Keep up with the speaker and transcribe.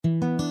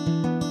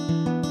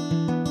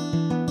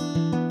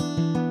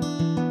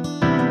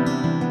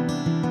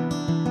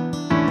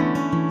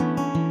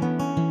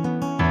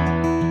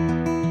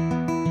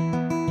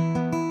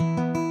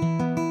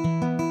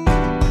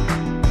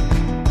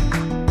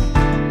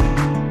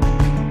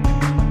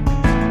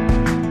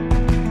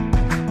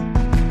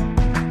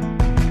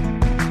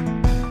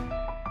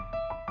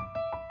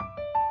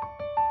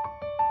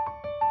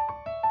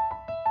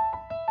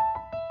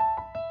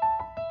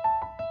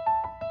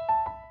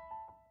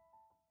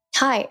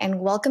Hi, and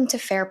welcome to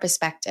Fair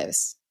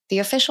Perspectives, the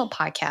official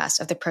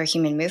podcast of the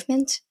pro-human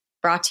movement,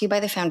 brought to you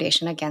by the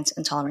Foundation Against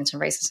Intolerance and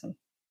Racism.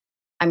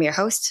 I'm your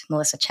host,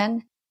 Melissa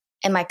Chen,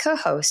 and my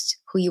co-host,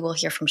 who you will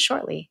hear from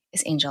shortly,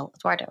 is Angel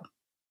Eduardo.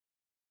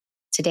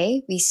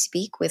 Today, we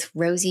speak with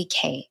Rosie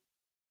Kay.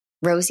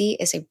 Rosie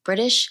is a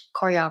British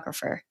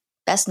choreographer,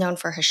 best known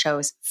for her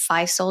shows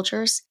Five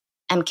Soldiers,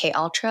 MK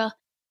Ultra,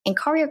 and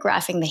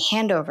choreographing the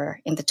handover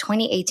in the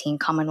 2018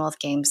 Commonwealth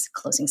Games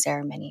closing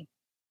ceremony.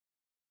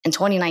 In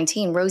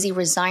 2019, Rosie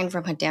resigned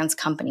from her dance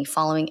company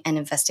following an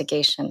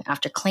investigation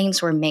after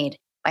claims were made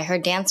by her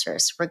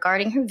dancers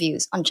regarding her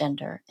views on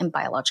gender and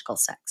biological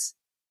sex.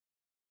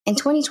 In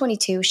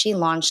 2022, she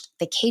launched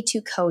the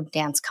K2 Code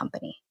Dance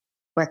Company,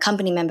 where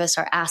company members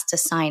are asked to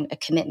sign a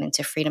commitment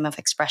to freedom of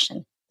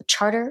expression, the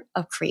Charter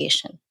of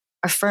Creation,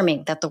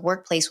 affirming that the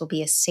workplace will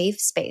be a safe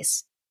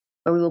space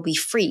where we will be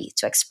free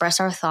to express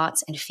our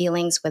thoughts and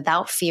feelings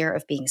without fear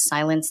of being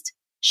silenced,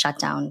 shut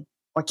down,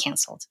 or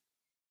canceled.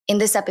 In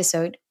this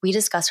episode, we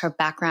discuss her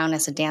background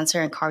as a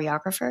dancer and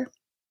choreographer,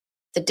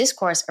 the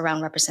discourse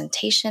around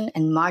representation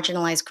and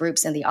marginalized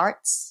groups in the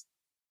arts,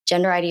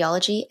 gender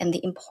ideology and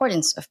the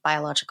importance of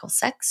biological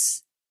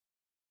sex,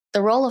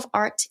 the role of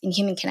art in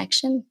human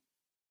connection,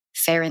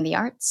 fair in the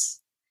arts,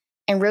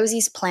 and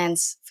Rosie's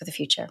plans for the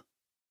future.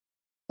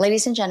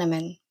 Ladies and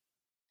gentlemen,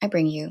 I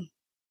bring you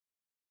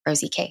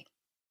Rosie Kay.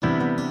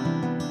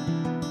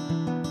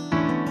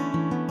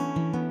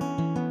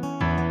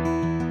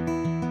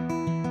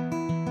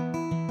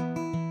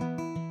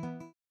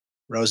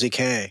 Rosie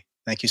Kay,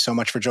 thank you so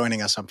much for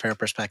joining us on Fair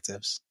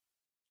Perspectives.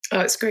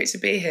 Oh, it's great to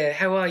be here.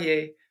 How are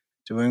you?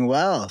 Doing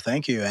well,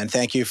 thank you. And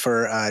thank you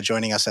for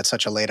joining us at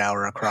such a late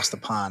hour across the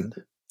pond.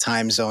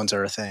 Time zones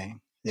are a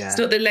thing. Yeah. It's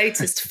not the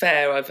latest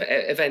fair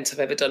event I've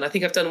ever done. I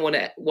think I've done one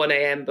at 1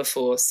 a.m.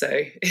 before, so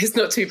it's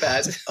not too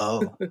bad.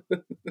 Oh,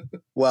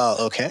 well,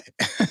 okay.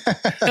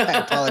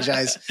 I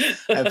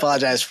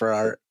apologize for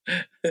our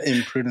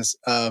imprudence.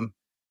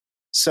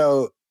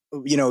 So,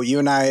 you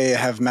and I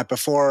have met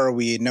before.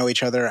 We know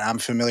each other. I'm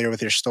familiar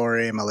with your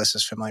story.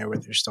 Melissa's familiar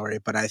with your story.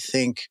 But I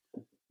think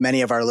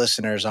many of our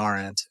listeners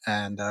aren't.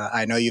 And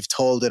I know you've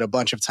told it a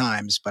bunch of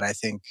times, but I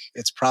think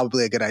it's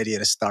probably a good idea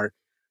to start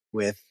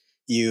with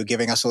you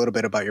giving us a little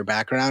bit about your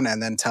background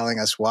and then telling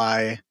us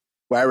why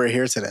we're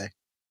here today.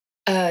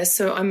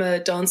 So I'm a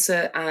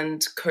dancer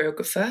and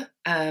choreographer.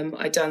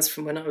 I danced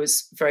from when I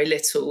was very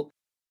little.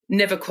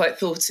 Never quite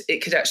thought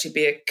it could actually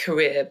be a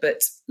career,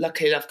 but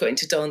luckily enough got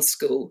into dance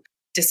school.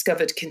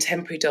 Discovered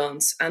contemporary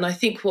dance. And I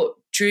think what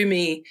drew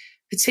me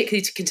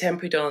particularly to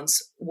contemporary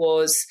dance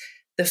was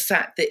the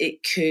fact that it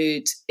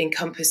could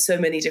encompass so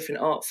many different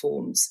art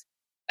forms.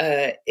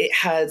 It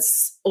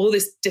has all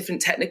these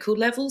different technical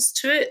levels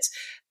to it,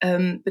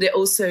 but it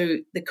also,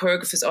 the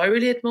choreographers I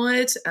really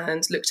admired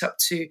and looked up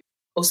to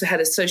also had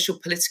a social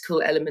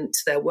political element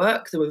to their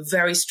work. They were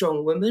very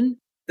strong women.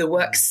 The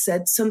work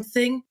said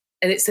something,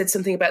 and it said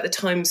something about the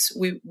times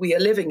we are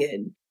living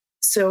in.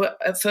 So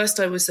at first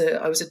I was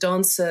a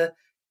dancer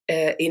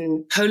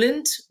in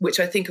Poland, which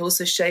I think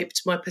also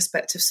shaped my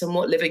perspective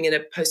somewhat, living in a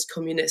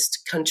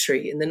post-communist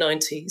country in the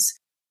 90s.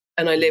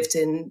 And I lived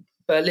in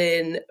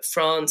Berlin,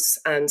 France,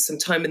 and some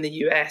time in the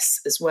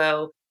US as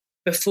well,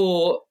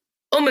 before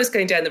almost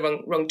going down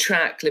the wrong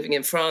track, living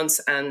in France,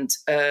 and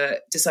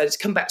decided to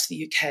come back to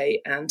the UK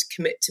and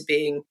commit to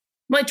being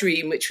my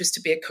dream, which was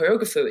to be a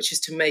choreographer, which is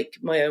to make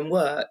my own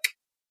work.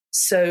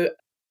 So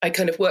I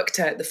kind of worked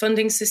out the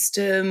funding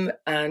system,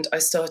 and I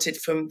started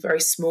from very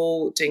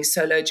small, doing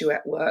solo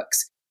duet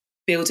works,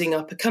 building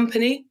up a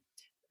company,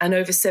 and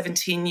over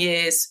 17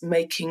 years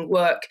making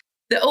work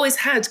that always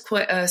had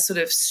quite a sort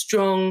of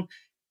strong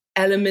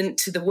element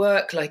to the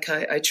work. Like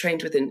I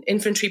trained with an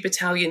infantry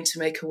battalion to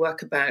make a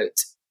work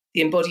about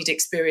the embodied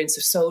experience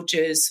of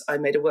soldiers. I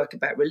made a work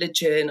about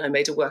religion. I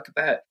made a work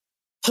about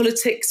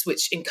politics,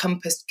 which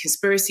encompassed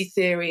conspiracy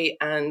theory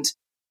and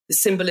the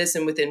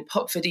symbolism within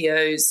pop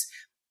videos.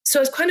 So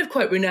I was kind of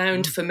quite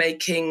renowned for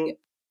making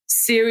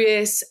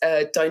serious,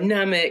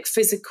 dynamic,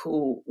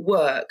 physical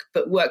work,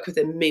 but work with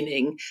a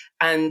meaning.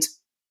 And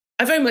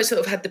I very much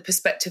sort of had the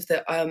perspective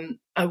that I'm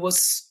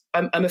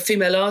a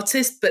female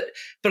artist,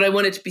 but I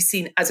wanted to be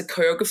seen as a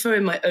choreographer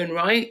in my own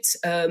right.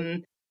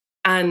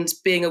 And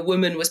being a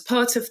woman was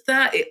part of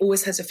that. It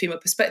always has a female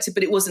perspective,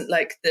 but it wasn't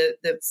like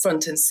the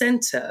front and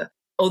center.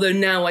 Although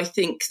now I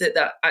think that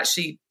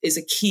actually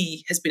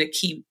has been a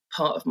key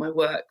part of my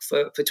work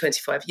for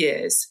 25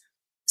 years.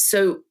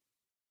 So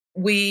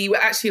we were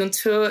actually on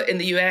tour in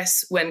the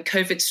US when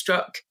COVID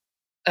struck.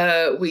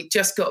 We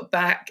just got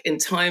back in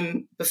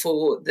time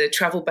before the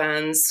travel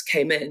bans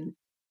came in.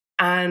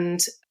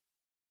 And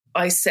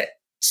I set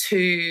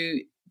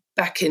to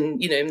back in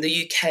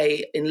the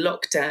UK in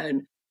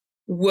lockdown,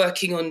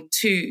 working on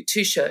two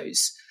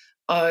shows.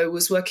 I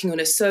was working on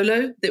a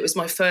solo that was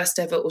my first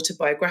ever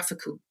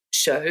autobiographical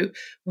show,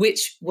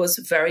 which was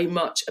very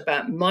much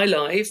about my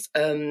life,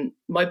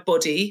 my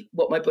body,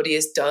 what my body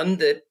has done,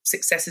 the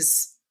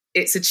successes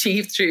it's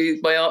achieved through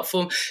my art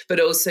form, but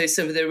also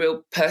some of the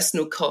real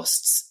personal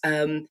costs,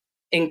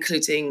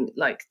 including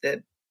like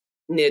the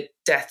near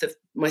death of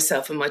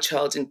myself and my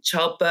child in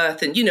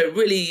childbirth, and,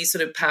 really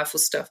sort of powerful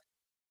stuff.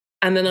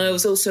 And then I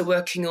was also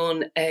working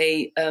on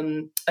a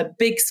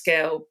big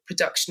scale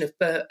production of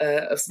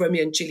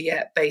Romeo and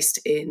Juliet based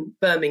in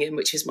Birmingham,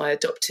 which is my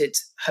adopted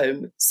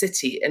home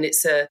city. And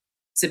it's a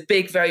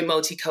big, very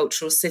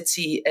multicultural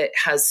city. It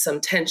has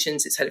some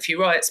tensions. It's had a few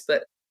riots,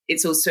 but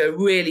it's also a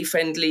really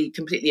friendly,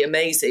 completely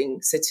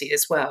amazing city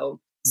as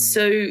well.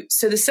 So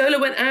the solo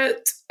went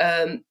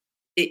out.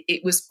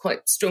 It was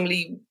quite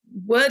strongly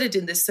worded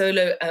in the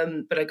solo,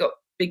 but I got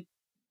big,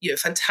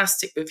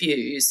 fantastic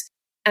reviews.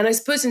 And I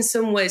suppose in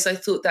some ways I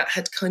thought that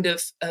had kind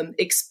of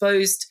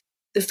exposed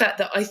the fact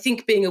that I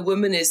think being a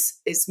woman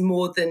is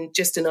more than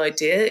just an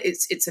idea.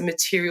 It's a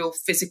material,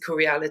 physical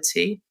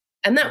reality.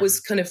 And that was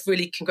kind of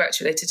really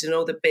congratulated in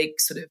all the big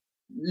sort of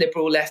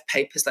liberal left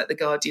papers like The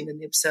Guardian and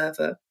The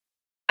Observer.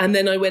 And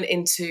then I went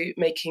into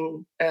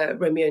making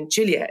Romeo and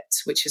Juliet,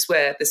 which is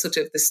where the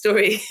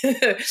story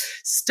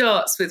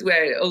starts, with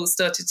where it all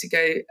started to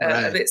go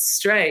a bit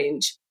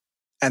strange.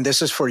 And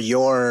this is for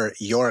your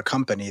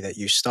company that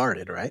you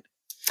started, right?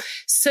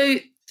 So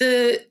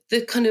the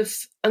kind of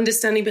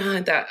understanding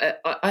behind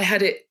that,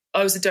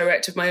 I was a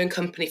director of my own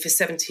company for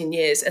 17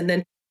 years. And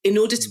then in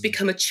order to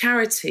become a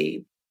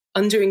charity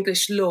under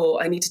English law,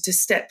 I needed to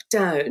step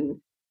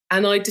down.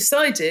 And I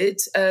decided,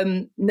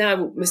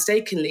 now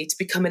mistakenly, to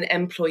become an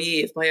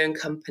employee of my own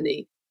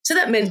company. So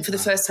that meant for the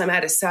first time I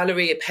had a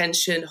salary, a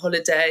pension,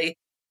 holiday,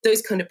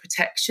 those kind of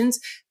protections.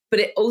 But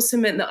it also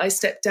meant that I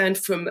stepped down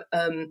from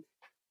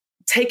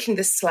taking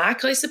the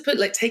slack, I suppose,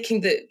 like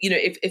taking the,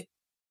 if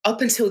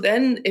up until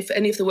then, if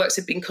any of the works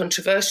had been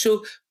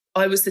controversial,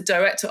 I was the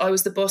director, I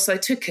was the boss, I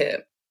took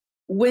it.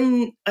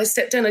 When I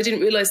stepped down, I didn't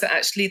realize that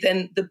actually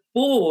then the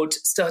board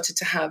started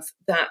to have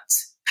that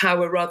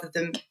power rather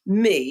than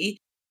me.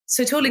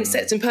 So to all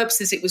intents and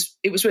purposes, it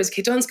was Rosie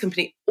K. Dance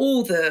Company.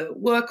 All the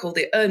work, all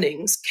the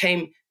earnings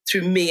came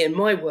through me and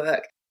my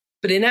work.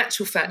 But in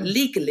actual fact,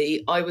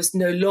 legally, I was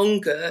no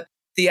longer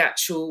the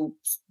actual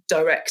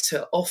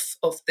director of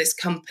this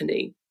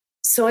company.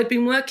 So I'd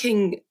been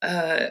working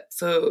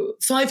for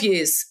 5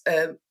 years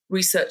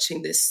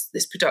researching this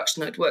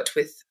production. I'd worked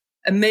with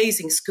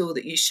amazing school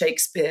that used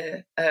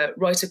Shakespeare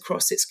right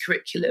across its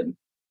curriculum.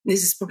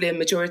 This is probably a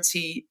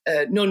majority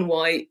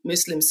non-white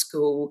Muslim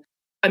school.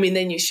 I mean,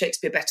 they knew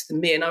Shakespeare better than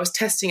me, and I was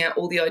testing out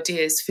all the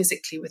ideas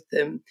physically with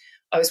them.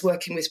 I was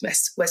working with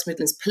West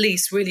Midlands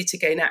Police really to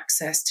gain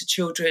access to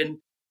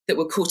children that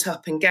were caught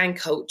up in gang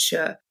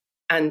culture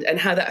and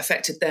how that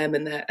affected them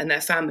and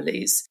their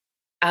families.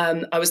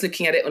 I was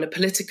looking at it on a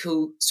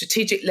political,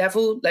 strategic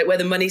level, like where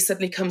the money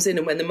suddenly comes in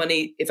and when the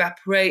money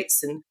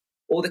evaporates, and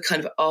all the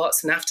kind of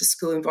arts and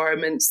after-school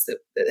environments that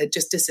had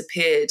just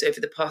disappeared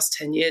over the past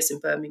 10 years in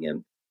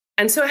Birmingham.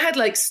 And so I had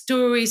like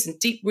stories and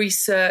deep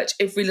research,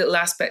 every little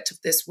aspect of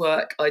this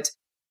work I'd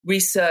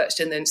researched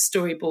and then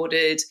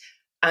storyboarded,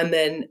 and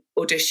then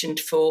auditioned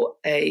for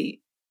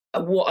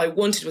what I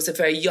wanted was a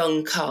very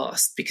young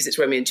cast because it's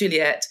Romeo and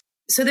Juliet.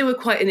 So they were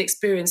quite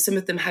inexperienced. Some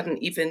of them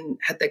hadn't even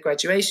had their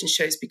graduation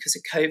shows because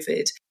of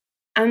COVID.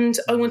 And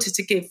I wanted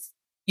to give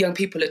young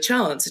people a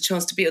chance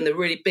to be on the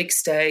really big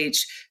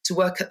stage, to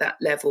work at that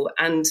level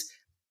and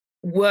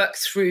work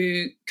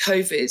through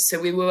COVID.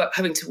 So we were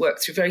having to work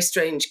through very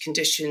strange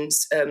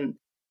conditions. We're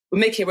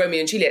making a Romeo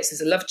and Juliet, so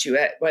there's a love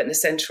duet right in the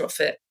centre of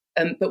it.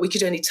 But we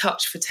could only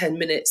touch for 10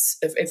 minutes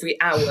of every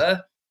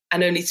hour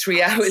and only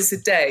 3 hours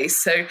a day.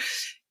 So,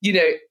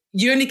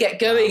 you only get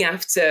going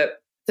after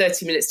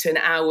 30 minutes to an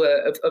hour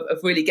of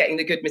really getting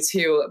the good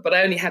material. But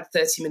I only had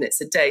 30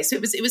 minutes a day. So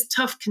it was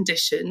tough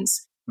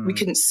conditions. We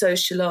couldn't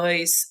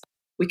socialise.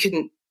 We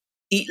couldn't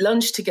eat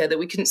lunch together.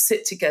 We couldn't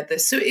sit together.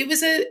 So it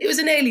was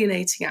an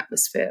alienating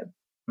atmosphere.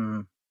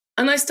 And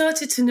I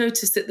started to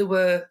notice that there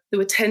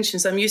were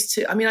tensions. I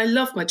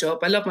love my job.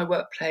 I love my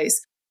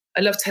workplace.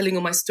 I love telling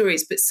all my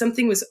stories, but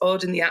something was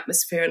odd in the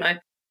atmosphere. And I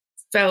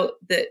felt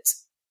that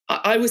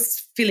I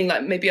was feeling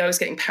like maybe I was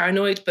getting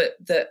paranoid, but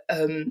that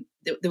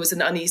there was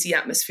an uneasy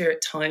atmosphere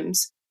at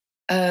times.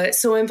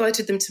 So I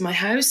invited them to my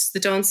house,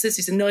 the dancers.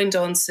 These are 9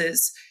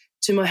 dancers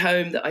to my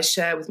home that I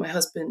share with my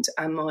husband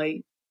and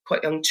my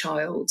quite young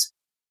child.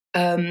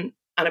 And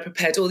I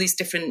prepared all these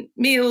different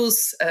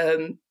meals,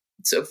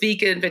 sort of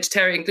vegan,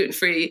 vegetarian,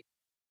 gluten-free.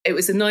 It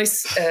was a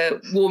nice,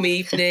 warm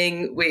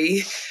evening.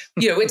 We're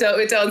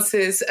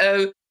dancers.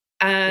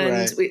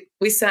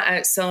 We sat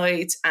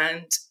outside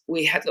and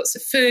we had lots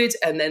of food,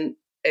 and then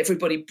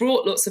everybody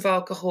brought lots of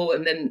alcohol,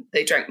 and then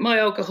they drank my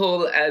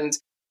alcohol. And,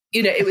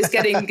 it was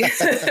getting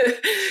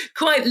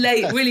quite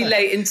late, really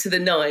late into the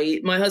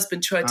night. My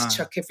husband tried to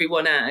chuck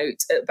everyone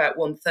out at about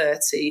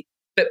 1:30,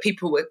 but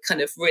people were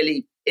kind of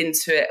really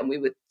into it, and we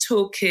were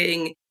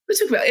talking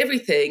about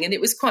everything, and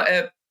it was quite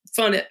a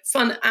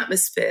fun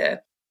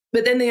atmosphere.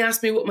 But then they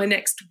asked me what my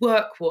next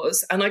work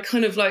was, and I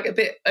kind of like a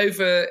bit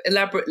over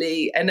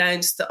elaborately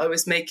announced that I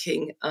was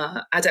making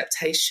an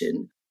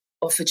adaptation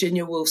of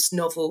Virginia Woolf's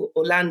novel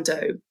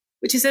Orlando,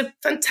 which is a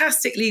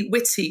fantastically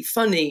witty,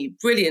 funny,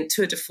 brilliant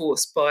tour de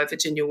force by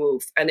Virginia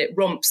Woolf, and it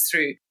romps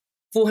through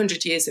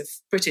 400 years of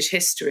British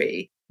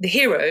history the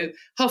hero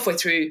halfway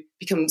through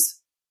becomes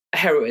a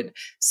heroine.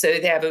 So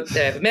they have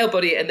a male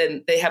body and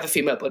then they have a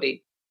female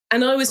body.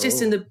 And I was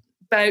just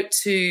about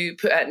to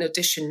put out an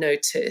audition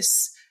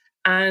notice,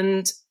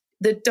 and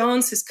the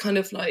dancers kind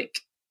of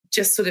like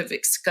just sort of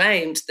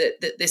exclaimed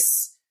that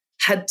this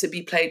had to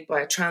be played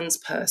by a trans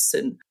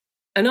person.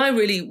 And I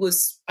really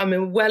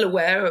well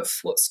aware of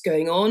what's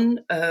going on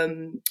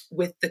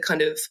with the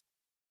kind of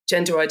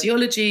gender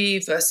ideology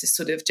versus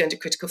sort of gender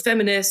critical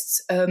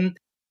feminists. And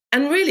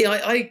really,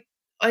 I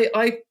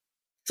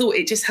thought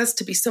it just has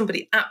to be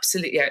somebody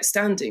absolutely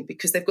outstanding,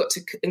 because they've got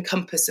to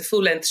encompass a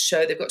full length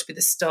show. They've got to be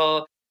the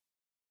star.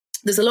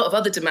 There's a lot of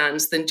other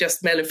demands than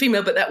just male and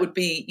female, but that would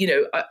be,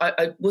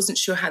 I wasn't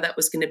sure how that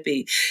was going to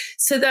be.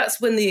 So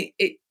that's when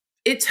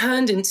it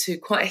turned into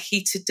quite a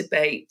heated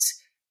debate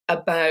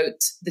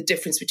about the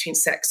difference between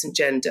sex and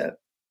gender.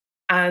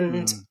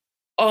 And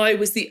I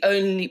was the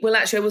only, well,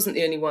 actually I wasn't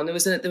the only one. There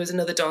was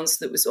another dancer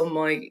that was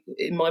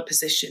in my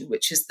position,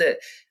 which is that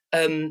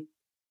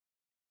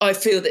I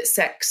feel that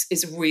sex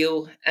is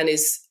real and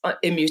is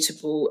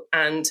immutable,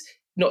 and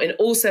not in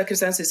all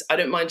circumstances. I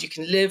don't mind, you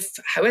can live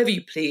however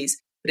you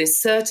please, but in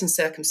certain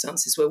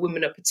circumstances where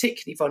women are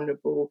particularly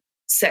vulnerable,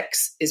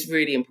 sex is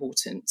really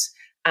important.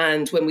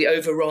 And when we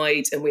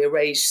override and we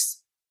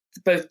erase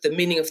both the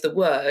meaning of the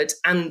word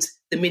and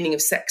the meaning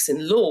of sex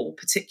in law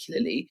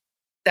particularly,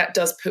 that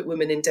does put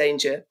women in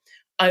danger.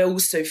 I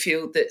also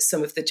feel that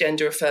some of the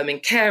gender affirming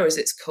care, as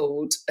it's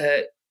called,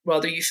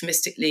 rather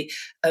euphemistically,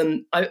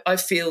 I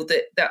feel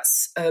that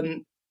that's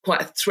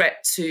quite a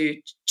threat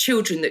to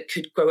children that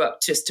could grow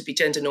up just to be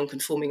gender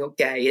non-conforming or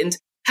gay. And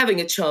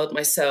having a child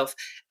myself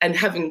and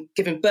having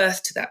given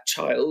birth to that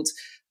child,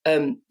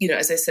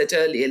 as I said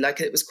earlier, like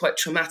it was quite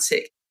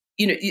traumatic.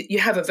 You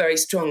have a very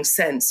strong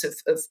sense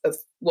of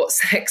what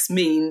sex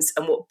means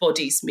and what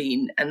bodies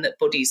mean, and that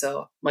bodies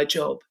are my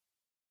job.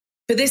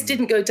 But this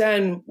didn't go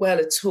down well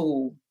at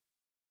all.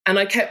 And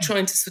I kept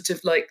trying to sort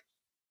of like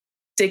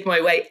dig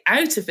my way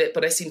out of it,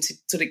 but it seemed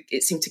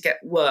to get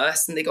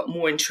worse, and they got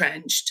more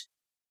entrenched.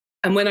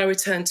 And when I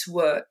returned to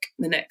work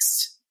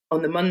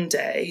on the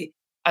Monday,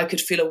 I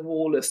could feel a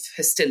wall of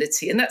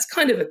hostility. And that's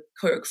kind of a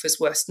choreographer's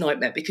worst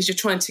nightmare, because you're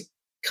trying to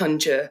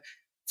conjure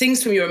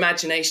things from your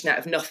imagination out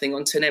of nothing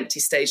onto an empty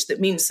stage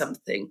that means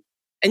something.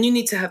 And you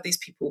need to have these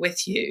people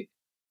with you.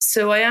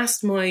 So I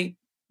asked my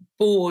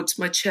board,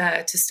 my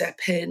chair, to step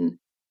in.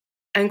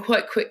 And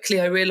quite quickly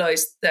I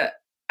realised that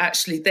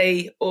actually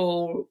they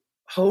all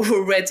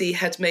already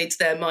had made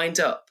their mind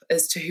up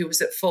as to who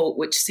was at fault,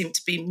 which seemed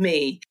to be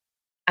me.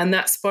 And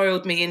that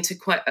spiraled me into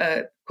quite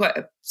a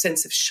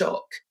sense of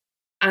shock.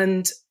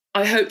 And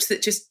I hoped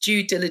that just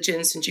due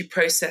diligence and due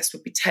process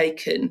would be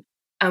taken,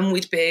 and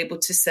we'd be able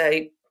to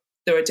say,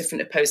 there are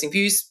different opposing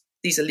views.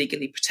 These are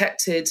legally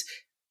protected.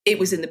 It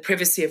was in the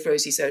privacy of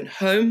Rosie's own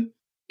home.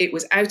 It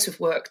was out of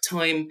work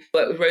time.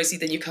 Work with Rosie,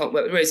 then you can't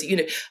work with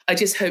Rosie. I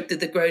just hoped that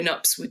the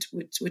grown-ups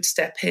would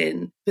step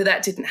in, but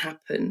that didn't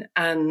happen.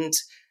 And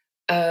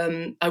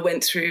I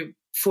went through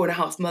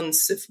 4.5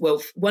 months of,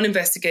 one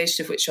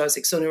investigation of which I was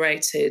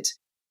exonerated.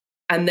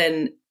 And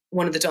then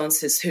one of the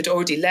dancers who'd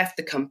already left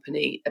the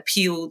company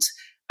appealed,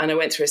 and I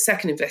went through a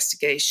second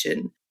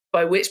investigation,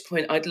 by which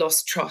point I'd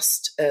lost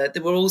trust. There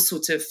were all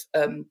sorts of,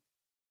 sort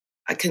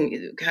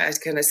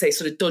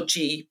of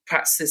dodgy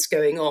practices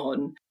going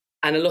on,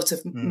 and a lot of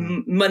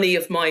money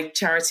of my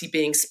charity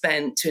being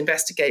spent to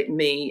investigate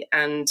me.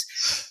 And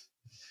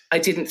I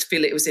didn't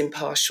feel it was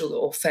impartial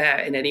or fair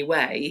in any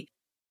way.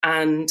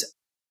 And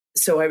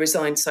so I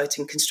resigned,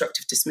 citing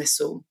constructive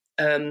dismissal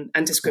and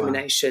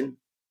discrimination.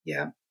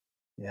 Wow.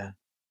 Yeah.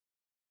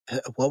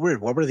 What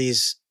were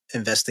these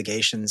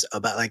investigations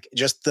about? Like,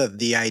 just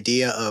the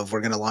idea of,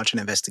 we're going to launch an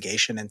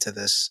investigation into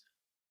this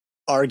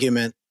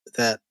argument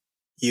that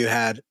you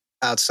had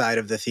outside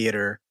of the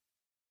theater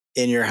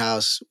in your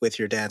house with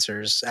your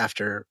dancers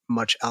after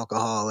much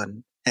alcohol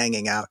and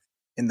hanging out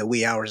in the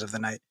wee hours of the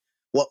night.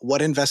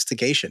 What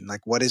investigation?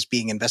 Like, what is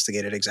being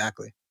investigated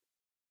exactly?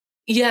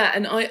 Yeah,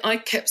 and I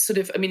kept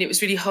it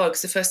was really hard,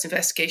 because the first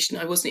investigation,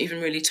 I wasn't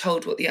even really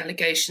told what the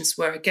allegations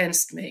were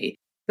against me.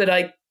 But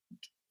I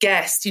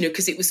guessed,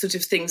 because it was sort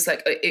of things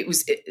like,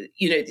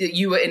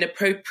 you were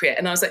inappropriate.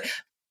 And I was like,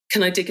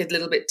 can I dig a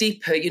little bit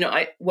deeper?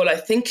 What I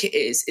think it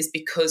is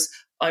because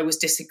I was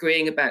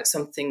disagreeing about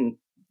something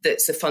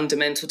that's a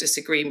fundamental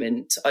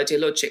disagreement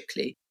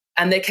ideologically.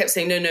 And they kept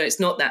saying, no, it's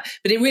not that.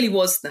 But it really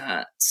was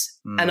that.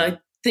 And I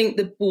think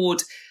the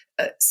board,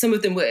 some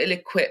of them were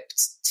ill-equipped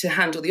to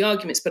handle the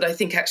arguments, but I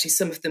think actually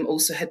some of them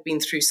also had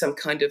been through some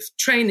kind of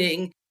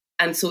training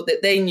and thought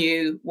that they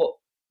knew what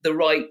the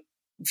right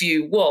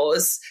view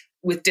was,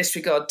 with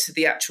disregard to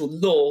the actual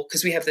law,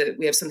 because we have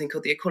something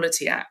called the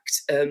Equality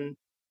Act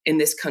in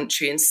this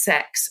country, and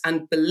sex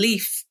and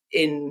belief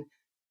in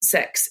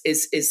sex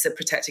is a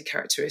protected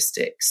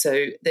characteristic.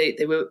 So they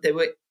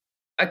were,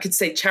 I could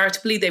say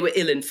charitably, they were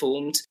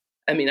ill-informed.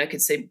 I mean, I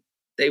could say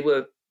they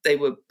were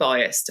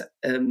biased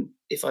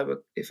if I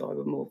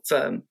were more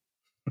firm.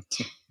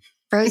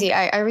 Rosie,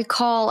 I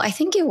recall, I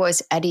think it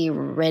was Eddie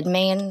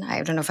Redmayne,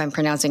 I don't know if I'm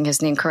pronouncing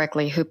his name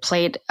correctly, who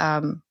played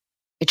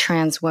a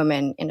trans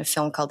woman in a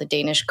film called The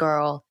Danish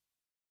Girl,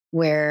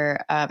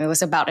 where it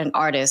was about an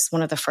artist,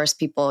 one of the first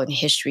people in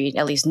history,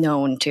 at least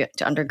known to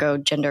undergo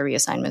gender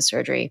reassignment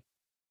surgery.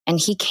 And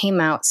he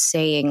came out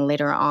saying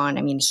later on,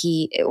 I mean,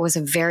 it was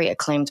a very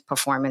acclaimed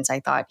performance. I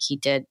thought he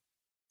did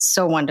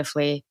so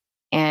wonderfully.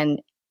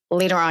 And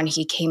later on,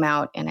 he came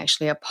out and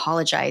actually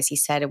apologized. He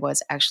said it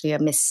was actually a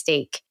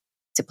mistake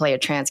to play a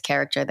trans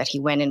character, that he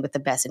went in with the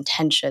best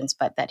intentions,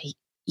 but that he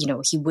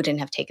wouldn't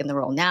have taken the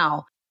role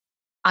now.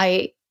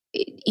 This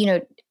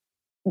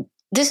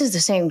is the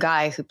same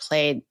guy who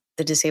played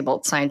the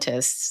disabled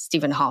scientist,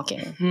 Stephen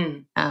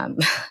Hawking.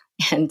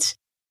 And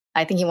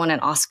I think he won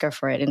an Oscar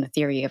for it in The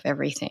Theory of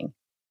Everything.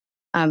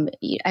 Do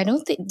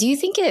you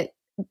think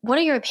what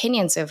are your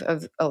opinions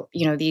of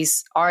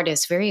these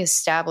artists, very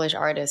established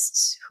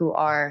artists who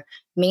are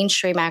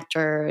mainstream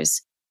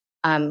actors,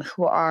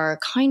 who are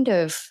kind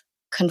of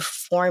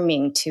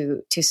conforming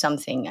to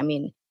something? I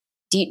mean,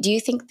 do you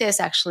think this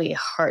actually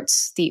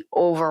hurts the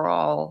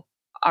overall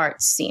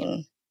art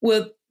scene?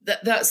 Well,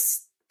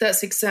 that's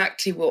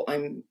exactly what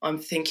I'm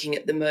thinking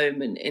at the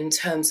moment, in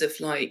terms of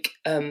like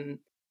the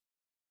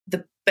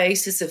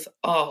basis of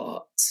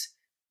art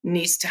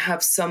needs to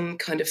have some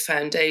kind of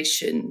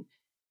foundation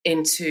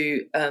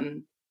into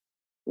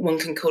one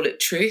can call it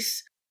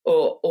truth,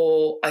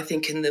 or I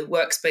think in the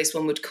workspace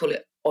one would call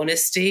it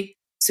honesty.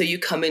 So you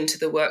come into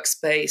the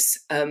workspace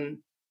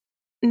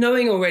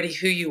knowing already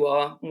who you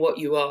are and what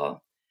you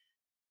are.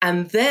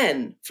 And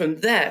then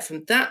from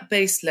that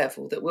base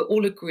level that we're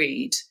all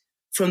agreed,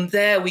 from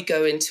there we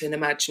go into an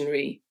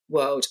imaginary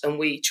world and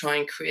we try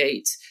and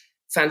create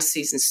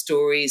fantasies and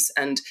stories.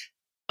 And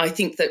I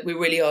think that we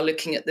really are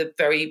looking at the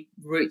very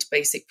root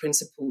basic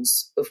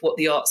principles of what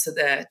the arts are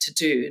there to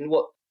do, and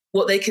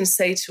what they can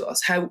say to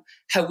us, how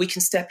we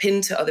can step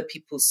into other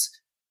people's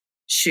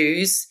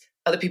shoes,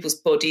 other people's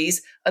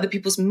bodies, other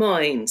people's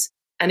minds.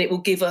 And it will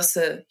give us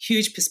a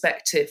huge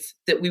perspective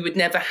that we would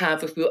never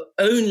have if we were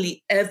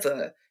only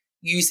ever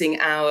using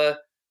our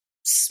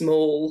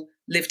small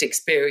lived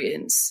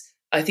experience.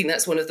 I think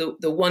that's one of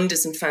the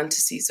wonders and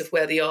fantasies of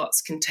where the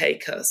arts can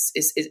take us,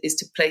 is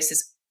to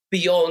places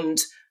beyond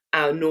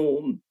our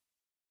norm.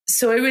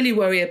 So I really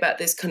worry about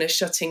this kind of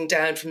shutting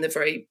down from the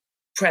very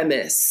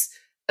premise,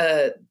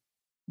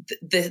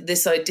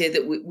 this idea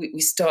that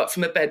we start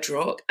from a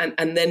bedrock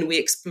and then we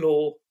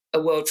explore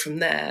a world from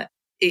there.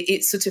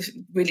 It sort of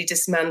really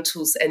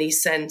dismantles any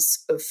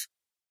sense of,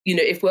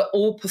 if we're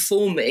all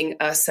performing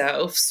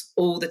ourselves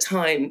all the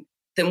time,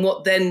 then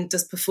what then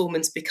does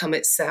performance become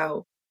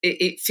itself?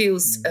 It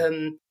feels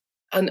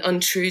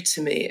untrue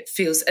to me. It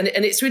feels, and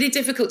it's really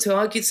difficult to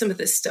argue some of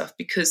this stuff,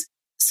 because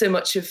so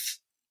much of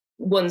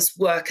one's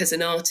work as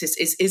an artist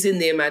is in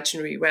the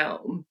imaginary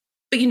realm.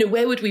 But,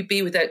 where would we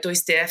be without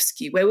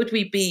Dostoevsky? Where would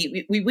we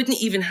be? We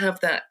wouldn't even have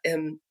that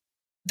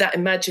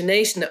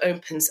imagination that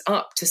opens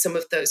up to some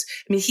of those.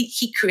 I mean,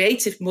 he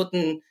created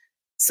modern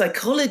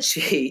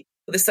psychology,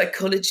 or the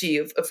psychology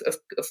of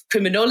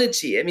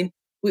criminology. I mean,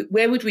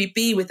 where would we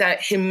be without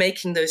him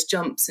making those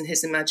jumps in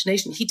his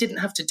imagination? He didn't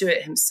have to do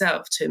it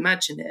himself to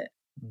imagine it.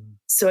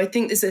 So I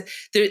think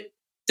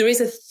there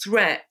is a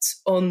threat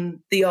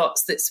on the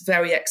arts that's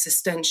very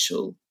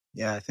existential.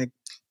 Yeah, I think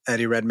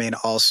Eddie Redmayne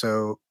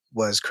also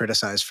was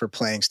criticized for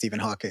playing Stephen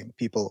Hawking.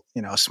 People,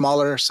 a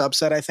smaller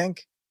subset, I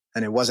think,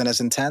 and it wasn't as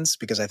intense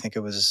because I think it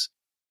was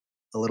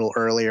a little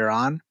earlier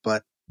on.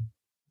 But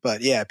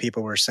yeah,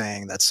 people were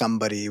saying that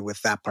somebody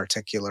with that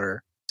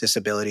particular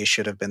disability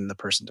should have been the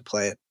person to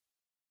play it.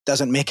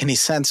 Doesn't make any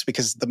sense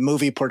because the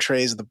movie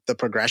portrays the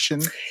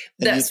progression.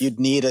 And you'd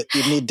need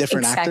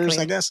different exactly. actors,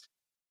 I guess.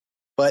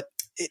 But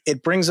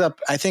it brings up,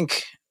 I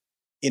think,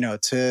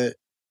 to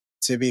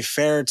be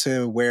fair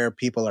to where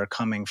people are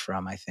coming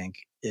from, I think,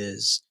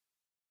 is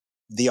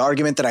the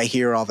argument that I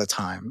hear all the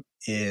time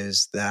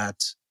is that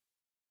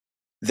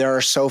there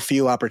are so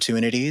few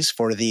opportunities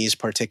for these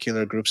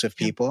particular groups of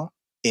people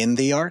in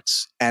the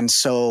arts. And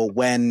so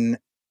when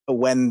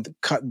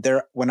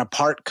a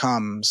part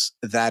comes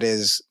that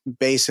is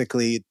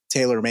basically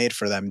tailor-made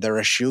for them, they're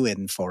a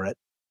shoe-in for it.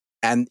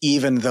 And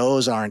even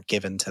those aren't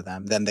given to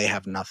them, then they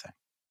have nothing.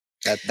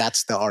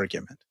 That's the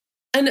argument.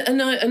 And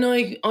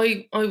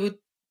I would,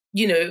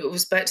 I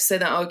was about to say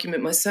that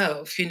argument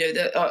myself,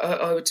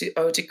 that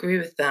I would agree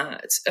with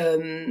that.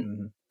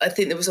 I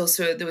think there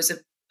was a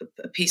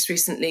piece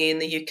recently in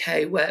the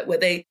UK where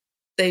they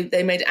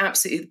made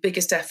absolutely the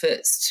biggest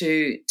efforts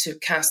to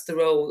cast the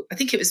role. I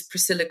think it was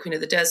Priscilla, Queen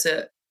of the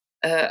Desert,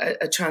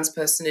 a trans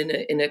person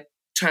in a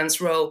trans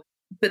role.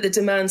 But the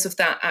demands of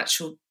that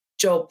actual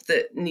job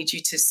that need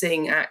you to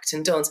sing, act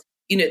and dance,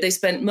 they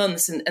spent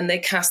months and they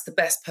cast the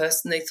best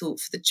person they thought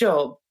for the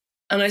job.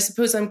 And I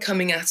suppose I'm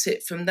coming at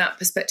it from that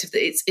perspective,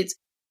 that it's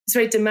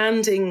very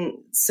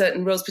demanding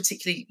certain roles,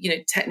 particularly,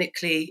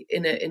 technically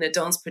in a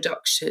dance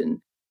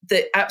production,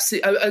 that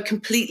absolutely are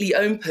completely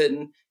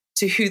open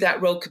to who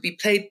that role could be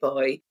played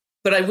by.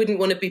 But I wouldn't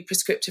want to be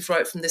prescriptive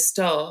right from the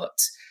start.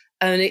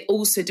 And it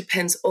also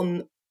depends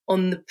on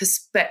the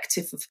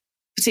perspective of,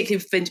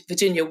 particularly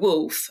Virginia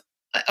Woolf.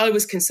 I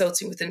was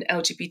consulting with an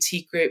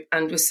LGBT group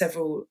and with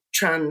several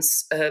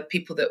trans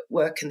people that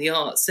work in the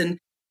arts. And,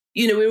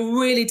 we were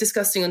really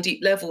discussing on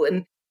deep level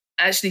and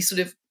actually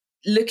sort of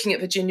looking at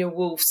Virginia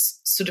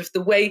Woolf's sort of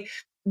the way,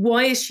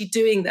 why is she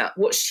doing that?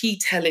 What's she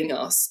telling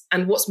us?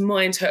 And what's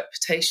my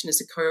interpretation as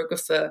a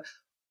choreographer?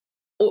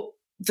 Or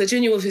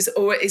Virginia Woolf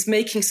is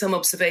making some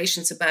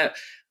observations about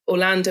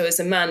Orlando as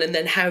a man and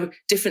then how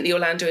differently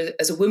Orlando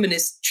as a woman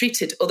is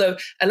treated, although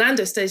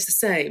Orlando stays the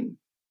same.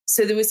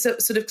 So there was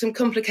sort of some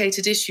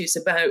complicated issues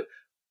about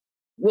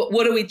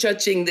what are we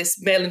judging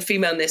this male and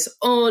femaleness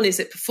on? Is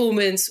it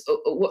performance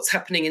or what's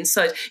happening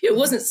inside? It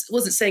wasn't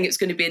saying it was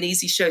going to be an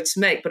easy show to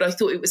make, but I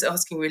thought it was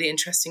asking really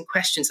interesting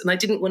questions. And I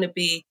didn't want to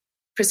be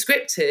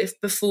prescriptive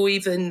before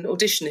even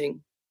auditioning.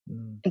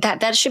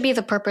 That should be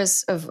the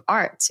purpose of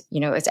art.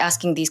 It's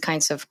asking these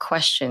kinds of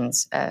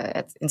questions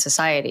in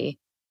society.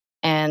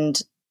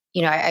 And,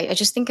 I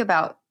just think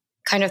about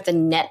kind of the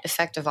net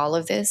effect of all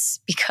of this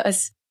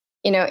because,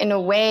 in a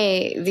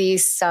way,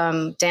 these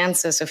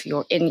dancers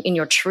in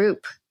your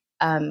troupe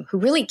who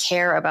really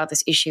care about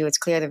this issue, it's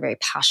clear they're very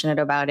passionate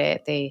about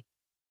it. They,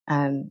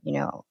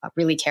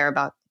 really care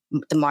about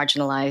the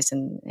marginalized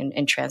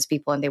and trans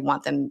people, and they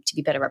want them to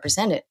be better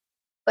represented.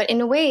 But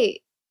in a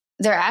way,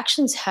 their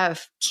actions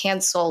have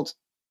canceled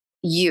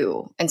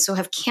you, and so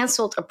have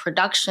canceled a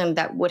production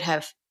that would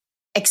have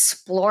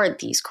explored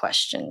these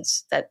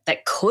questions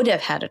that could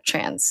have had a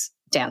trans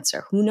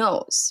dancer. Who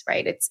knows,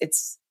 right?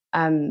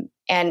 And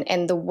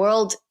the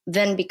world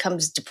then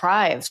becomes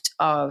deprived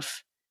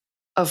of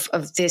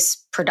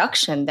this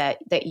production that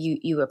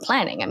you were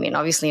planning. I mean,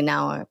 obviously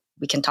now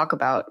we can talk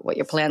about what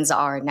your plans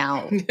are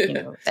now,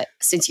 that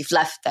since you've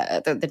left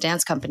the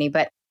dance company,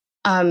 but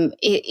I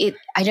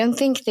don't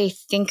think they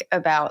think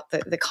about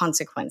the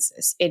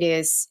consequences. It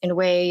is in a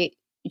way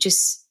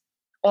just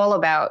all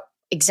about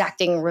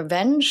exacting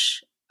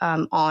revenge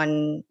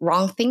on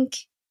wrongthink.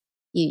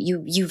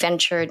 You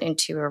ventured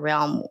into a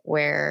realm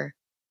where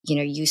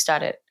you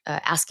started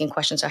asking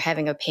questions or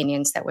having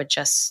opinions that were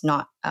just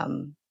not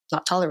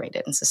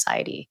tolerated in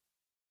society.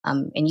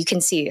 And you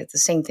can see that the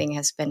same thing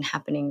has been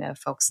happening to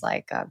folks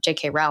like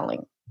J.K.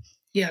 Rowling.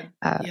 Yeah.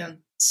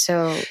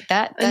 So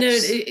that's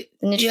interesting.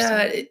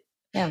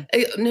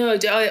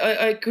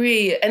 I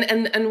agree.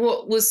 And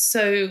what was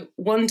so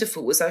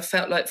wonderful was I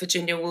felt like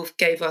Virginia Woolf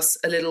gave us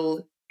a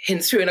little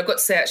hint through. And I've got to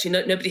say, actually,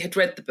 nobody had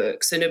read the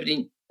book, so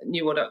nobody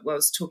knew what I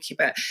was talking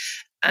about.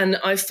 And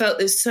I felt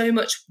there's so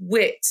much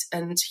wit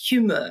and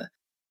humour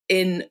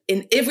in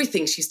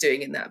everything she's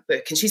doing in that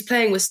book. And she's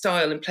playing with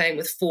style and playing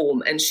with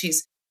form. And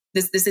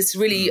there's this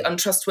really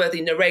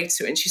untrustworthy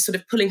narrator, and she's sort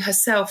of pulling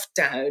herself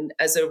down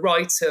as a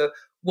writer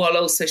while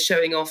also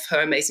showing off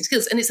her amazing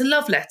skills. And it's a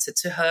love letter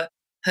to her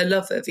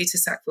lover, Vita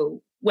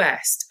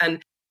Sackville-West.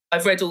 And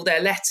I've read all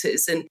their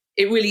letters, and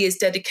it really is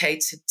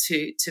dedicated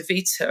to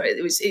Vita.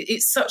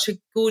 It's such a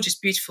gorgeous,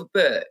 beautiful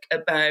book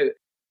about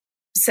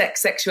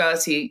sex,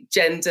 sexuality,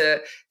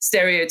 gender,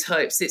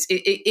 stereotypes.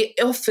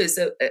 It offers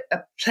a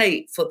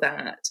plate for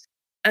that.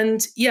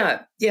 And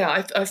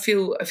I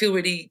feel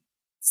really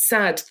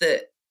sad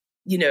that,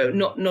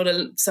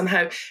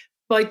 somehow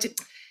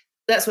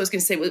that's what I was going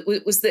to say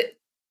was that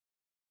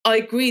I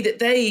agree that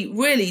they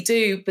really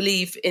do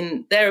believe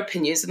in their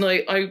opinions, and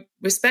I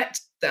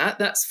respect that.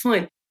 That's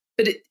fine.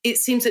 But it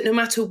seems that no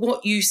matter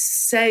what you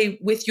say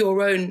with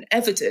your own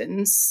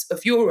evidence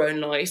of your own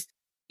life,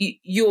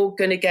 you're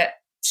going to get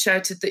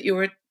shouted that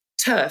you're a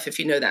TERF, if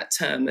you know that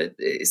term.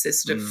 It's a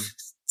sort of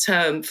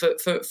term for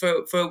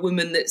a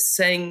woman that's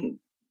saying,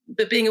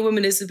 but being a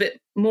woman is a bit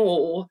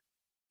more,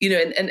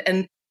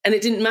 and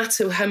it didn't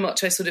matter how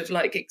much I sort of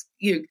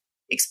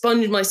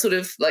expunged my sort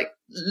of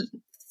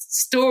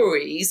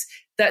stories,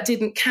 that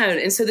didn't count.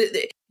 And so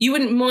that you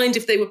wouldn't mind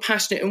if they were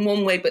passionate in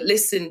one way but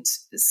listened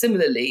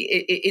similarly.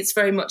 It's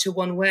very much a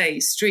one-way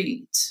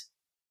street,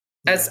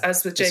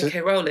 as with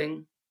J.K.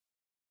 Rowling.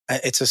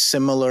 It's a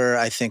similar,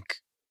 I think,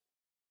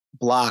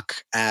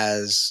 block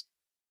as,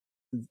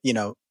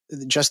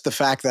 just the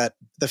fact that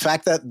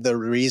the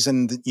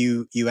reason that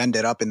you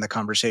ended up in the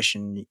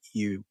conversation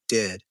you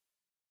did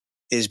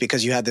is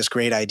because you had this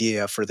great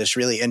idea for this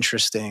really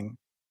interesting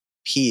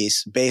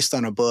piece based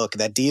on a book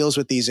that deals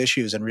with these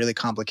issues in really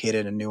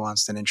complicated and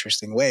nuanced and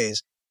interesting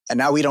ways. And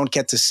now we don't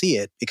get to see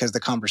it because the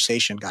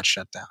conversation got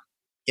shut down.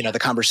 The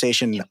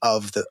conversation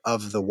of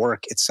the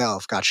work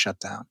itself got shut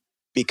down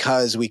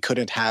because we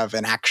couldn't have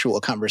an actual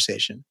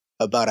conversation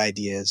about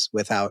ideas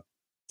without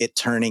it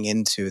turning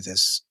into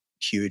this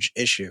huge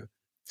issue.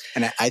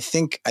 And I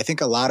think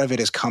a lot of it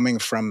is coming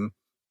from,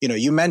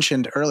 you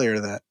mentioned earlier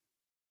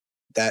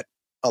that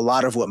a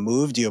lot of what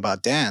moved you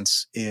about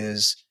dance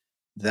is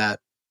that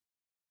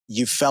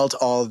you felt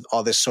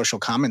all this social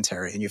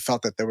commentary, and you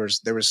felt that there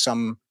was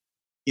some,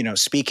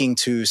 speaking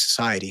to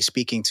society,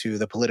 speaking to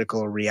the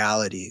political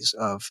realities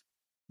of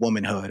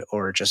womanhood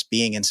or just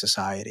being in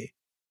society.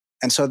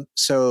 And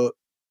so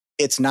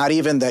it's not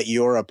even that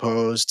you're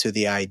opposed to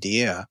the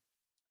idea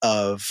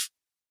of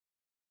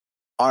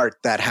art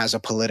that has a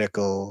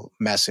political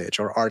message,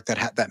 or art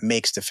that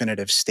makes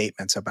definitive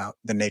statements about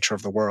the nature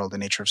of the world, the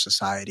nature of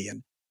society,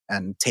 and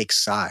and take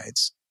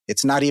sides.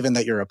 It's not even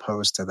that you're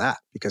opposed to that,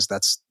 because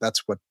that's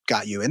what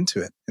got you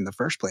into it in the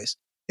first place.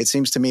 It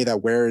seems to me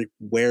that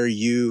where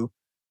you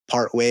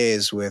part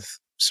ways with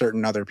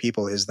certain other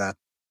people is that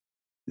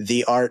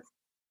the art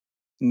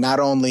not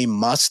only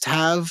must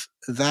have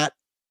that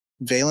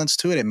valence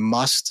to it, it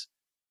must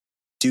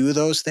do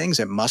those things,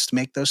 it must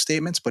make those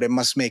statements, but it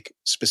must make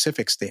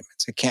specific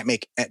statements. It can't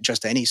make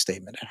just any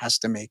statement. It has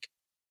to make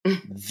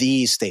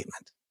the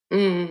statement.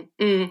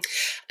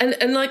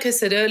 And like I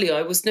said earlier,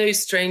 I was no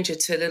stranger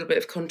to a little bit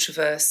of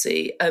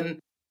controversy.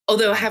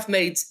 Although I have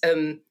made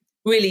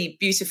really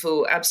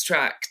beautiful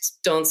abstract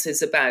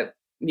dances about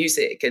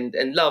music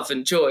and love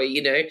and joy,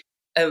 you know.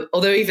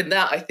 Although even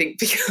that I think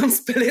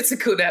becomes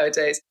political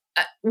nowadays.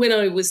 When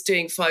I was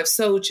doing Five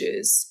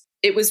Soldiers,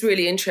 it was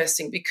really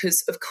interesting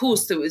because, of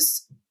course, there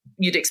was,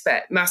 you'd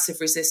expect, massive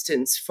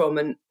resistance from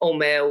an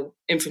all-male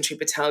infantry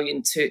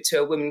battalion to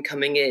a woman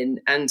coming in.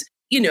 And,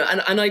 you know,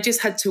 and I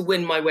just had to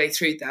win my way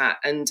through that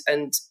and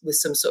with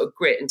some sort of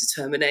grit and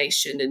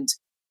determination and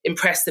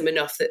impress them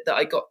enough that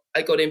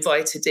I got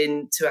invited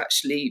in to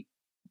actually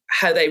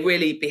how they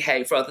really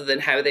behave rather than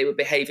how they were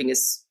behaving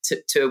as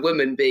to a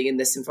woman being in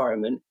this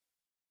environment.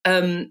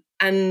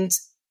 And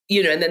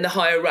you know, and then the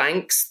higher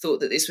ranks thought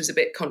that this was a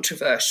bit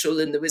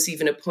controversial. And there was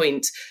even a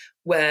point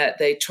where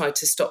they tried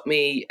to stop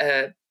me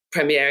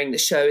premiering the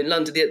show in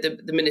London.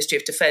 The Ministry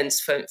of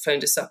Defence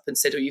phoned us up and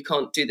said, oh, you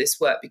can't do this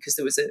work because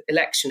there was an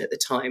election at the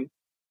time.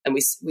 And we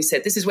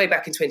said, this is way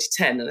back in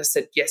 2010. And I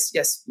said, yes,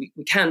 we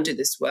can do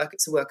this work.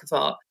 It's a work of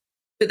art.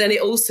 But then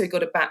it also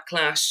got a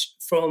backlash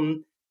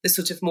from the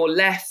sort of more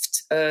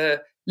left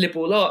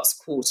liberal arts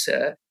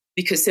quarter,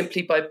 because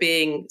simply by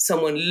being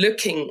someone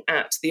looking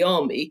at the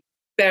army,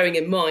 bearing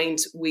in mind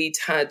we'd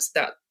had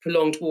that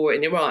prolonged war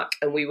in Iraq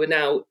and we were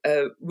now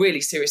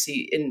really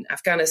seriously in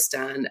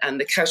Afghanistan, and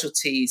the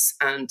casualties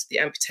and the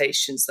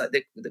amputations, like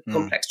the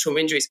complex trauma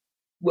injuries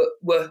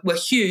were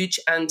huge.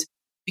 And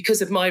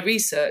because of my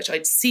research,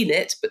 I'd seen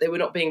it, but they were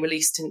not being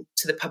released into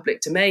the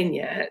public domain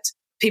yet.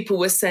 People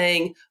were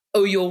saying,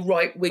 oh, you're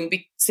right wing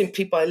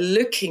simply by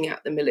looking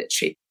at the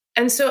military.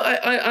 And so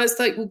I was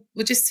like, well,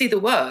 we'll just see the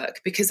work,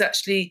 because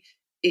actually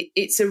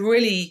it's a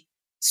really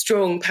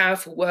strong,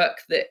 powerful work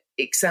that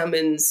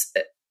examines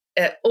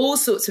all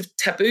sorts of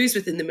taboos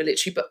within the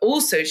military, but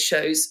also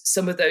shows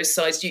some of those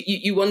sides.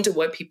 You wonder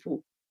why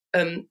people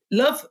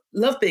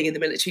love being in the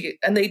military,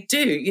 and they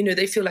do. You know,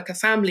 they feel like a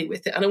family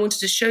with it. And I wanted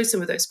to show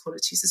some of those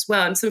qualities as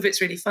well. And some of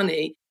it's really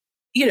funny,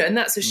 you know. And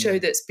that's a show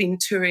that's been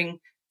touring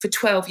for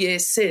 12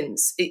 years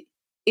since.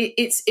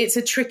 It's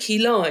a tricky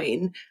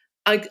line.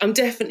 I'm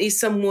definitely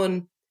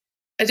someone.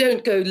 I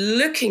don't go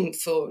looking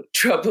for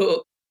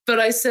trouble. But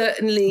I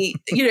certainly,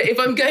 you know, if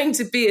I'm going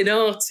to be an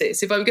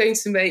artist, if I'm going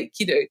to make,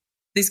 you know,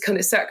 these kind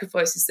of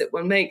sacrifices that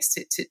one makes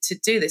to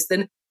do this,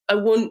 then I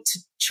want to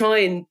try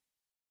and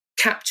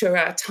capture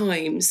our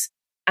times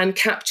and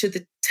capture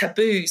the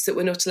taboos that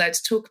we're not allowed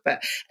to talk about.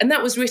 And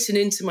that was written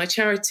into my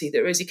charity,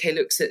 that Rosie K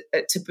looks at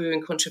taboo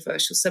and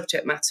controversial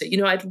subject matter. You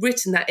know, I'd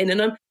written that in,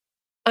 and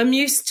I'm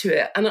used to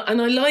it, and I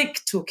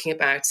like talking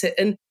about it.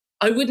 And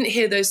I wouldn't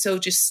hear those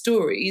soldiers'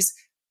 stories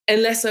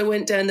unless I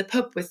went down the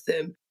pub with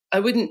them. I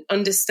wouldn't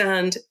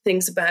understand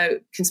things about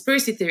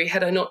conspiracy theory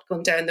had I not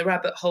gone down the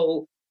rabbit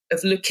hole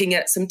of looking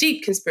at some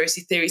deep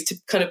conspiracy theories to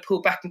kind of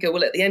pull back and go,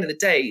 well, at the end of the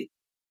day,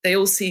 they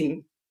all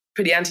seem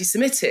pretty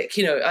anti-Semitic.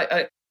 You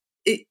know,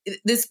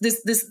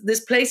 there's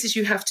places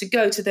you have to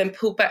go to then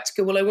pull back to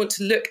go, well, I want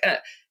to look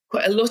at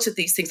quite a lot of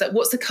these things, like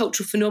what's the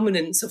cultural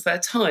phenomenons of our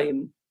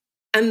time?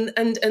 And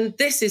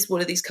this is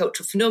one of these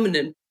cultural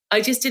phenomenon. I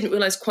just didn't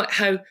realize quite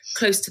how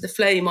close to the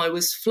flame I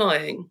was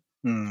flying.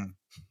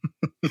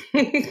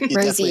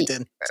 Rosie,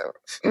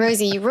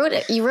 you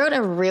wrote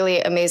a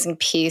really amazing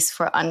piece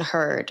for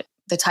Unheard.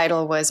 The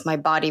title was "My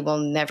Body Will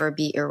Never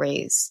Be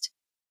Erased,"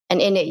 and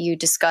in it you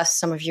discuss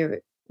some of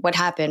what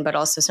happened, but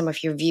also some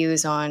of your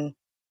views on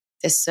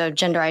this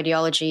gender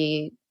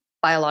ideology,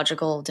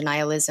 biological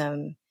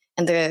denialism,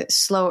 and the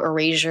slow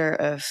erasure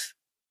of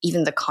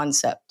even the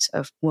concept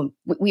of woman.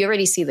 We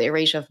already see the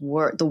erasure of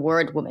the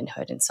word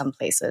womanhood in some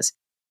places,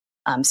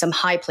 some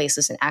high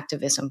places in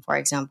activism, for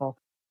example,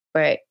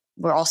 but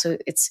we're also,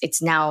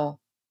 it's now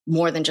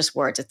more than just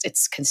words,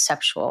 it's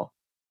conceptual.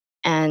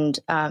 And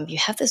you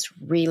have this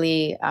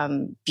really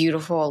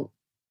beautiful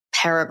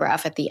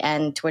paragraph at the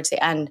end, towards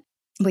the end,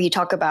 where you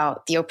talk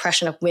about the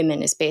oppression of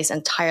women is based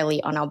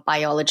entirely on our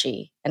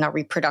biology and our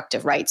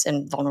reproductive rights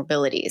and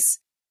vulnerabilities,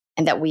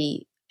 and that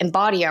we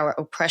embody our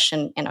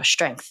oppression and our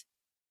strength.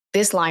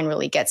 This line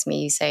really gets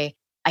me. You say,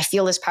 I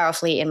feel this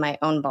powerfully in my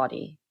own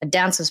body, a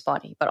dancer's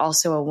body, but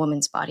also a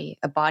woman's body,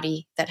 a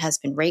body that has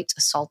been raped,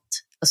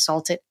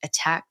 assaulted,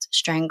 attacked,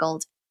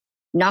 strangled,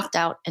 knocked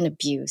out, and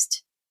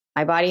abused.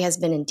 My body has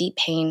been in deep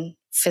pain,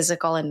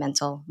 physical and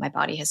mental. My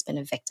body has been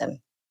a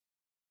victim.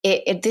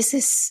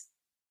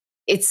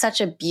 It's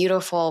such a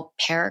beautiful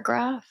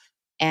paragraph.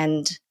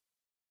 And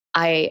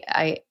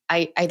I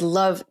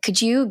love,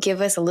 could you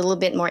give us a little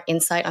bit more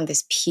insight on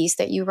this piece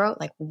that you wrote?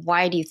 Like,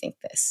 why do you think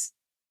this?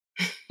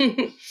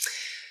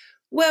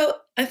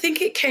 Well, I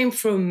think it came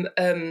from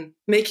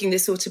making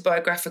this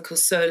autobiographical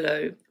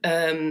solo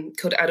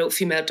called Adult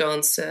Female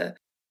Dancer,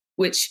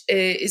 which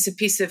is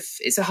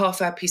it's a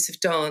half-hour piece of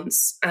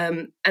dance.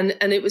 And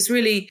it was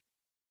really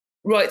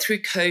right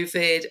through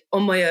COVID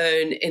on my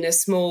own in a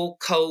small,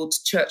 cold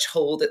church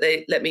hall that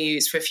they let me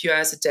use for a few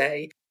hours a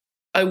day.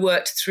 I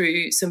worked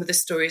through some of the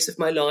stories of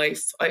my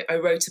life. I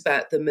wrote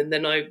about them and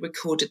then I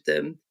recorded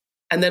them.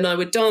 And then I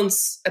would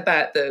dance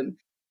about them.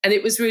 And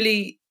it was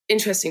really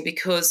interesting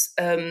because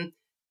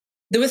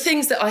there were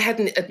things that I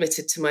hadn't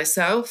admitted to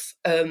myself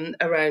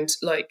around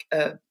like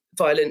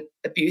violent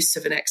abuse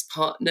of an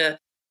ex-partner.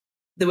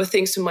 There were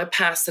things from my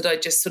past that I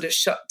just sort of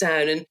shut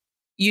down, and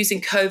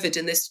using COVID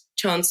and this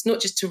chance, not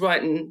just to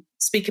write and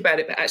speak about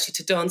it, but actually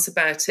to dance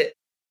about it,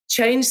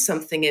 changed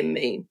something in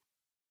me.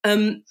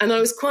 And I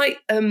was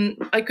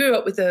I grew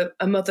up with a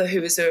mother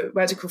who was a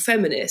radical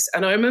feminist.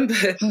 And I remember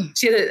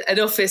she had an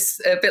office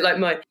a bit like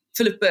mine,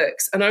 full of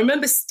books. And I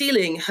remember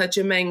stealing her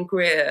Germaine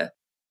Greer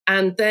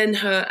and then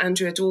her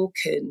Andrea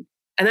Dworkin.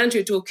 And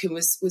Andrea Dworkin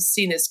was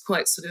seen as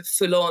quite sort of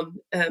full on,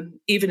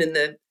 even in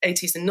the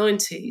 80s and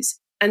 90s.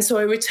 And so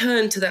I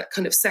returned to that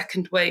kind of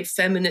second wave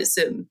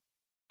feminism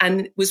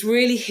and was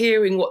really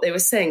hearing what they were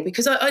saying,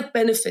 because I'd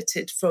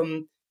benefited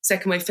from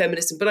second wave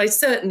feminism, but I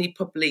certainly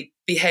probably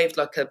behaved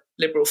like a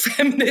liberal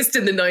feminist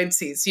in the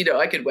 90s. You know,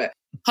 I could wear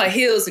high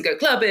heels and go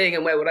clubbing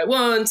and wear what I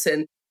want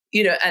and,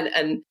 you know,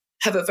 and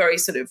have a very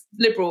sort of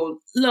liberal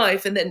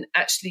life. And then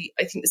actually,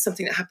 I think there's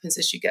something that happens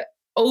as you get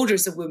older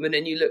as a woman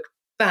and you look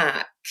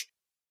back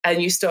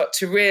and you start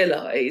to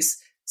realize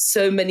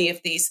so many of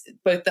these,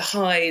 both the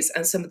highs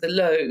and some of the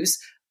lows,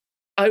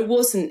 I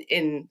wasn't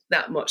in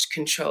that much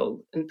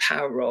control and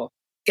power of.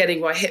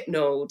 Getting my hip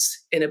nod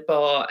in a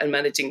bar and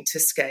managing to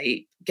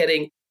escape,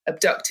 getting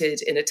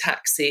abducted in a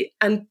taxi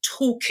and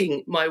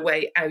talking my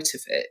way out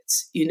of it.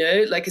 You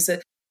know, like as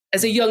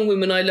a young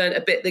woman, I learned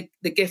a bit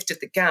the gift of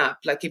the gap.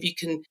 Like if you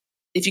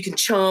can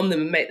charm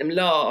them and make them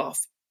laugh,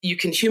 you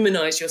can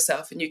humanize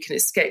yourself and you can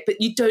escape, but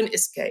you don't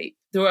escape.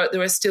 There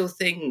are still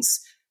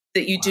things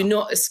that you do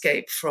not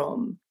escape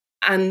from.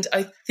 And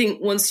I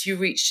think once you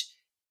reach,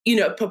 you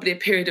know, probably a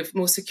period of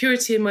more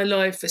security in my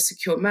life, a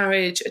secure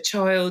marriage, a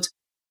child,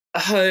 a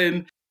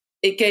home,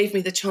 it gave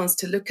me the chance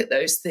to look at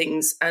those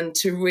things and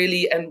to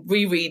really and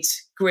reread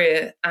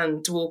Greer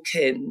and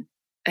Dworkin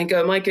and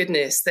go, my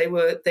goodness, they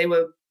were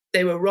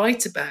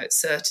right about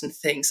certain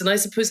things. And I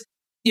suppose,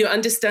 you know,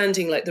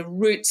 understanding like the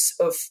roots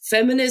of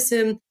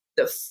feminism,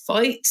 the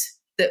fight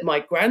that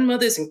my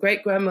grandmothers and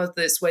great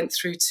grandmothers went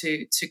through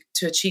to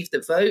achieve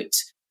the vote,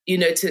 you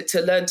know,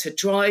 to learn to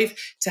drive,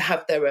 to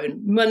have their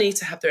own money,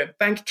 to have their own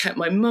bank account.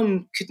 My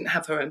mum couldn't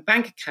have her own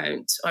bank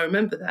account. I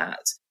remember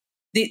that.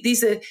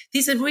 These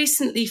are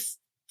recently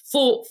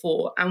fought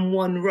for and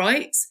won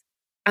rights.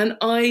 And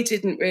I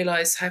didn't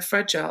realize how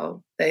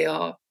fragile they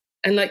are.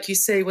 And like you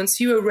say, once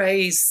you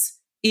erase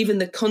even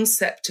the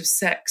concept of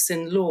sex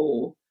in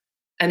law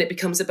and it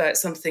becomes about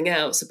something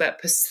else, about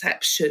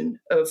perception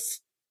of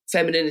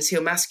femininity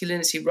or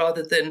masculinity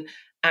rather than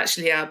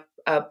actually our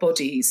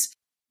bodies,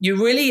 you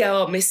really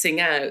are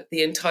missing out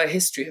the entire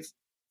history of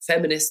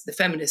the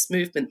feminist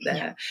movement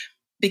there,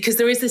 because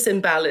there is this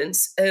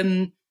imbalance.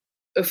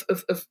 Of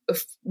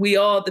we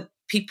are the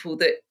people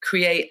that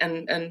create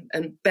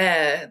and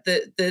bear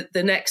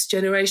the next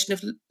generation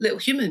of little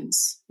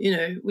humans. You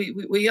know,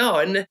 we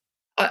are. And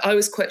I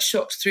was quite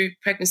shocked through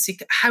pregnancy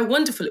how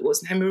wonderful it was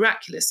and how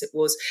miraculous it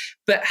was,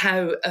 but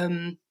how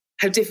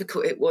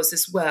difficult it was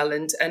as well,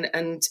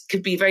 and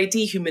could be very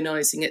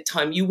dehumanizing at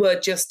times. You were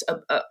just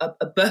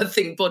a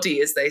birthing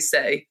body, as they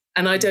say,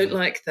 and I don't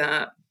like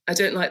that. I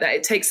don't like that.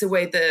 It takes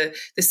away the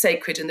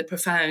sacred and the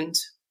profound.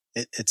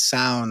 It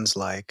sounds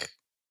like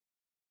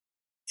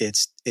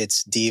it's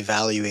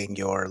devaluing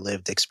your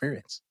lived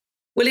experience.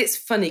 Well, it's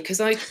funny because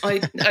I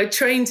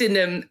trained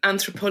in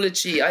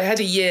anthropology. I had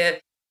a year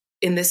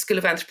in the School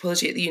of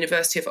Anthropology at the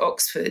University of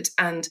Oxford,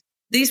 and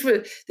this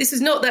is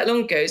not that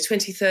long ago, it's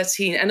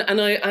 2013, and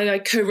I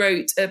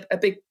co-wrote a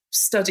big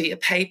study, a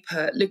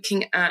paper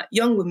looking at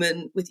young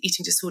women with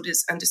eating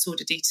disorders and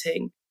disordered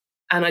eating,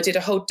 and I did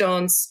a whole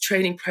dance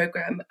training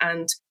program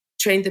and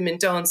trained them in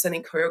dance and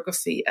in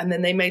choreography, and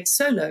then they made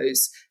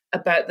solos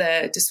about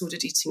their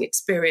disordered eating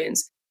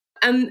experience.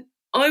 And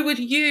I would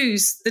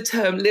use the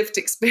term lived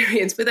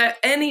experience without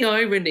any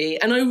irony,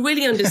 and I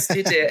really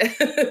understood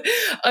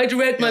it. I'd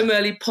read my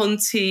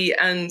Merleau-Ponty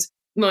and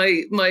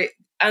my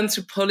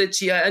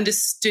anthropology. I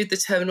understood the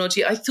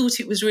terminology. I thought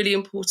it was a really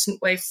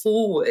important way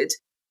forward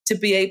to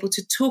be able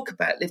to talk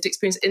about lived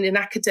experience in an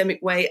academic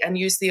way and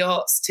use the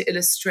arts to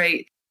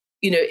illustrate,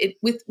 you know,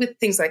 with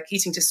things like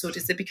eating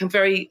disorders, they become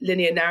very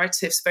linear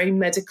narratives, very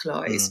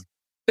medicalized.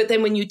 But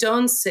then when you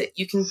dance it,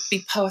 you can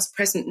be past,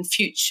 present, and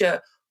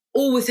future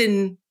all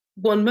within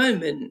one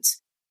moment.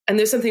 And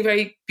there's something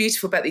very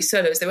beautiful about these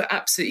solos. They were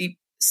absolutely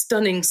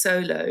stunning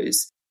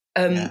solos.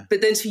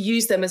 But then to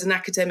use them as an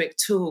academic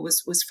tool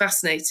was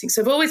fascinating. So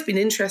I've always been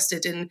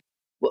interested in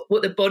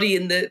what the body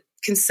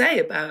can say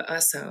about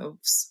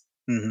ourselves.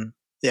 Mm-hmm.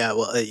 Yeah,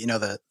 well, you know,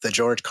 the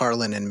George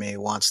Carlin in me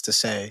wants to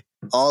say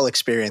all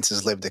experience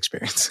is lived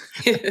experience.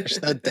 There's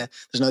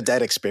no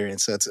dead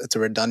experience, so it's a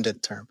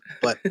redundant term.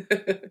 But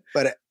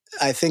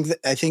I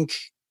think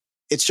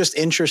it's just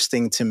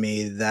interesting to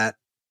me that,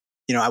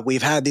 you know,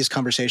 we've had these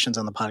conversations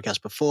on the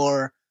podcast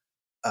before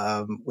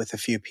with a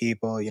few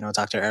people. You know,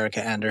 Dr.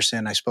 Erica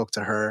Anderson. I spoke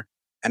to her,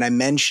 and I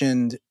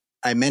mentioned,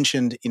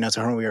 you know, to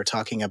her when we were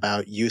talking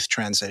about youth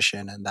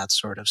transition and that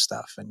sort of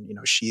stuff. And you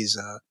know, she's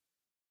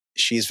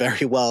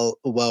very well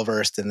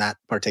versed in that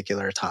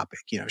particular topic.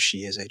 You know, she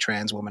is a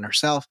trans woman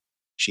herself.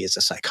 She is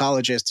a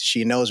psychologist.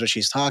 She knows what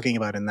she's talking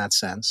about in that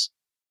sense,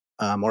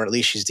 or at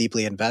least she's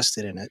deeply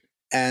invested in it.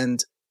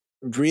 And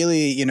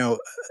really, you know,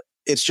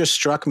 it's just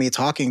struck me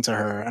talking to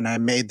her, and I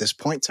made this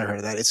point to her,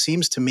 that it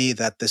seems to me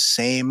that the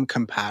same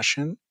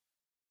compassion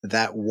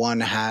that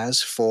one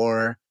has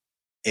for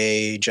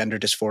a gender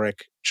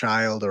dysphoric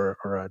child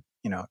or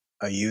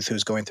a youth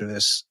who's going through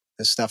this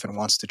stuff and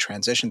wants to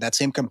transition, that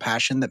same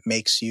compassion that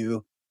makes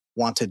you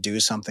want to do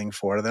something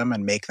for them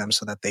and make them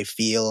so that they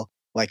feel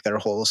like their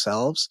whole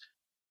selves,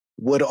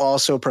 would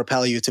also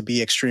propel you to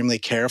be extremely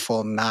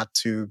careful not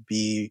to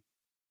be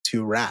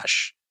too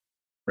rash,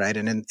 right?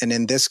 And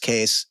in this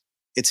case,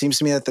 it seems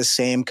to me that the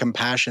same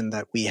compassion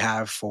that we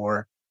have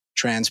for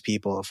trans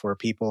people, for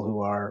people who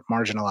are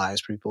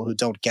marginalized, people who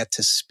don't get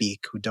to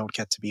speak, who don't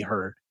get to be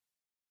heard,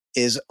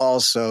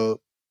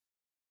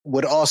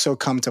 would also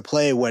come to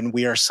play when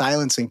we are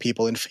silencing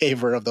people in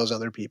favor of those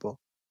other people.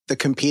 The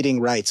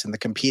competing rights and the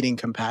competing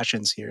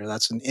compassions here,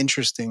 that's an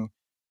interesting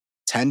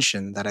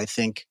tension that I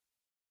think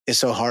is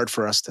so hard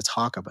for us to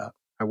talk about.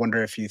 I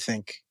wonder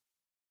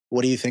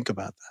what do you think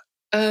about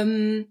that?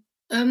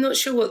 I'm not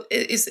sure what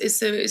is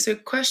there a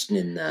question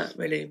in that,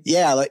 really?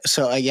 Yeah, it's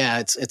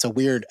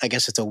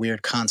a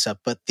weird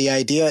concept, but the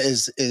idea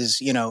is,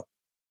 you know,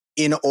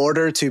 in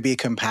order to be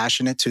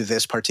compassionate to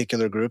this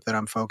particular group that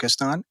I'm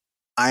focused on,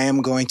 I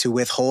am going to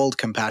withhold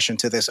compassion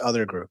to this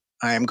other group.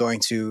 I'm going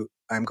to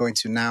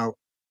now,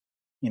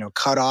 you know,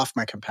 cut off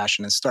my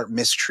compassion and start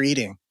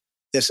mistreating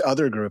this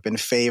other group in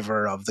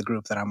favor of the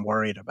group that I'm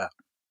worried about.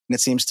 And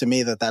it seems to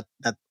me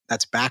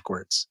that's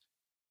backwards,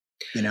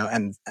 you know,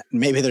 and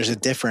maybe there's a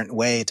different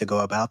way to go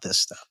about this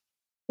stuff.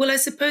 Well, I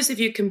suppose if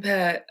you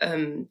compare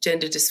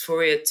gender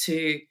dysphoria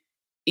to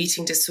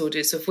eating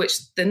disorders, of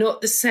which they're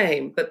not the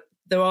same, but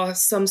there are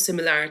some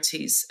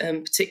similarities,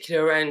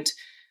 particularly around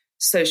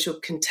social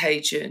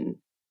contagion.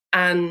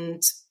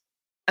 And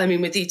I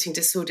mean, with eating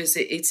disorders,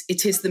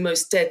 it is the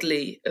most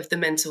deadly of the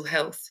mental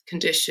health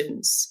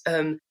conditions,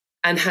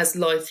 and has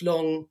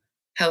lifelong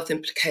health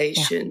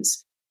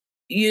implications.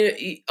 Yeah.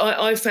 You know,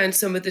 I found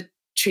some of the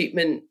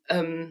treatment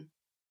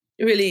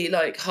really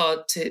like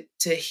hard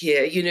to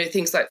hear. You know,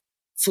 things like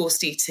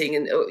forced eating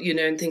and, you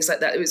know, and things like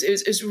that. It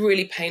was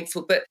really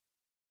painful. But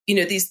you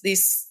know,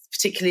 these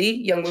particularly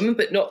young women,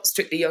 but not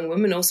strictly young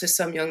women, also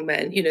some young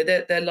men, you know,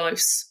 their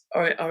lives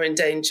are in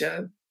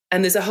danger.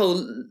 And there's a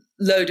whole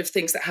load of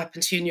things that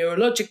happen to you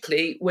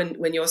neurologically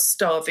when you're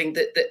starving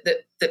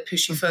that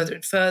push you further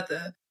and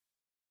further.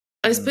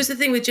 I suppose the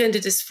thing with gender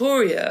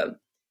dysphoria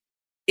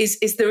is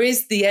there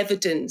is the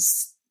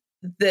evidence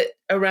that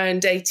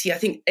around 80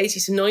 to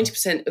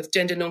 90% of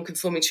gender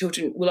non-conforming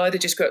children will either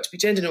just grow up to be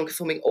gender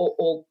non-conforming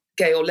or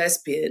gay or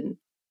lesbian.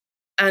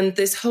 And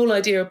this whole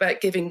idea about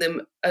giving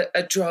them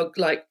a drug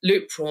like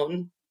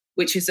Lupron,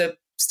 which is a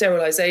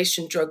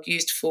sterilization drug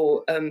used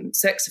for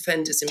sex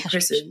offenders in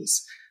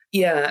prisons.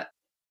 Yeah,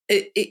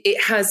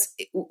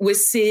 we're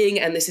seeing,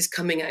 and this is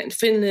coming out in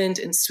Finland,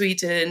 in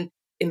Sweden,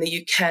 in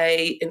the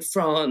UK, in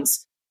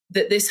France,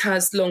 that this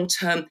has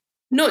long-term,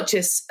 not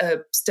just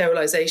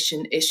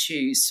sterilization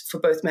issues for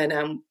both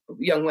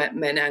young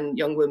men and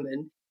young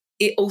women.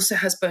 It also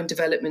has bone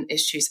development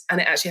issues,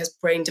 and it actually has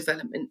brain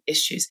development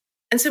issues.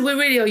 And so we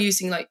really are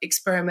using like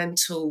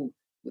experimental.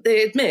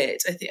 They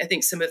admit, I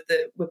think some of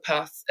the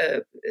WPATH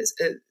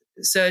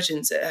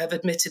surgeons have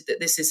admitted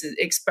that this is an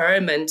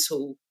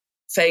experimental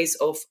phase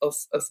of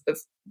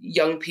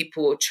young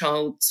people or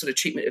child sort of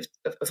treatment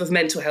of a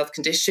mental health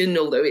condition,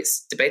 although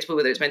it's debatable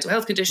whether it's mental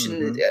health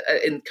condition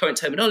in current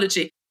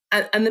terminology.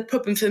 And the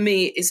problem for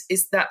me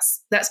is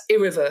that's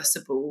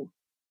irreversible.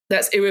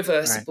 That's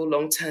irreversible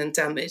long-term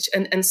damage.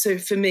 And so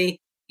for me,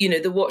 you know,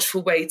 the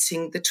watchful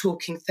waiting, the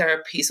talking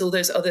therapies, all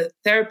those other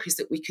therapies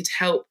that we could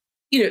help,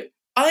 you know,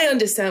 I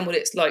understand what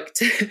it's like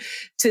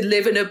to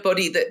live in a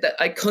body that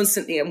I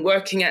constantly am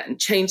working at and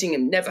changing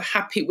and never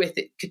happy with.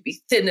 It could be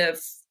thinner,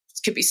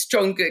 could be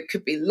stronger,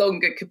 could be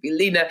longer, could be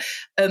leaner.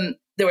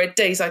 There are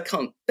days I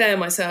can't bear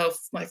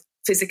myself, my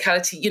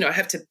physicality. You know, I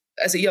have to,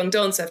 as a young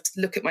dancer, I have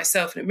to look at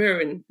myself in a mirror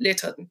in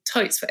leotard and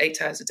tights for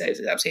 8 hours a day.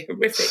 It's absolutely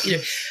horrific, you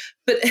know.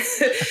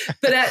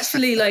 But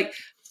actually, like,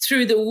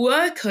 through the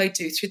work I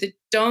do, through the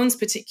dance,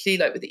 particularly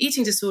like with the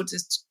eating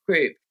disorders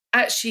group,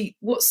 actually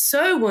what's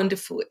so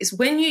wonderful is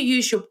when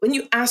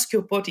you ask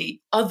your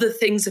body other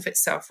things of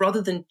itself rather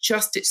than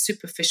just its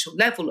superficial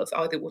level of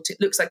either what it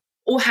looks like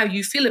or how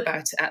you feel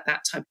about it at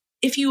that time.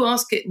 If you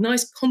ask it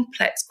nice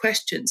complex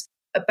questions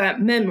about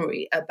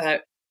memory,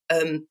 about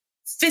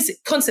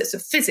concepts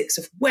of physics,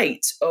 of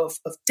weight, of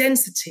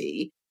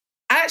density,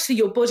 actually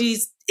your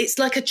body's, it's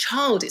like a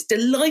child. It's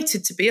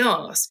delighted to be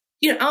asked.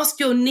 Ask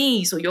your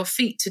knees or your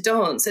feet to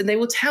dance and they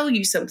will tell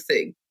you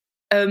something.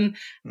 And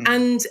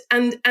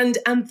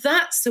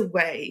that's a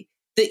way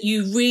that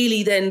you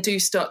really then do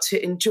start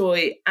to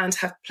enjoy and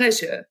have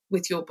pleasure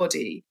with your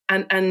body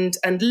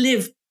and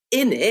live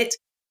in it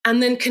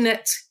and then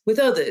connect with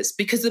others.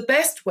 Because the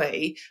best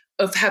way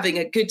of having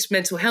a good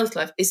mental health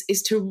life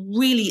is to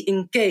really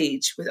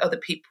engage with other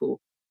people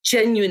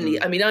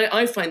genuinely. I mean,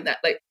 I find that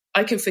like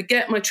I can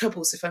forget my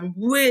troubles if I'm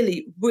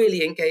really,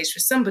 really engaged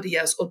with somebody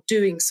else or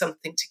doing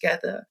something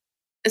together.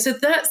 And so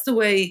that's the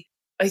way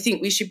I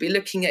think we should be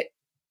looking at,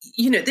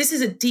 this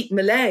is a deep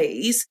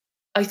malaise,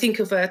 I think,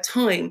 of our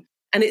time.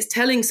 And it's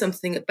telling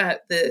something about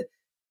the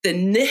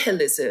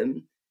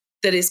nihilism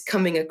that is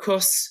coming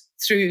across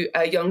through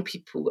our young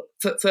people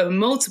for a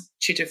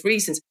multitude of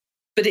reasons.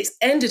 But it's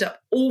ended up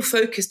all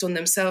focused on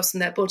themselves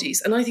and their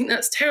bodies. And I think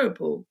that's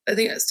terrible.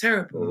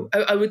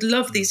 I would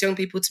love these young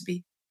people to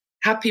be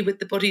happy with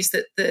the bodies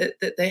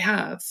that they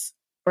have.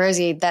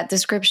 Rosie, that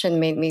description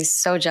made me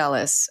so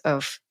jealous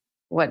of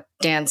what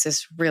dance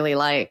is really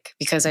like,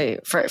 because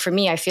for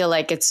me, I feel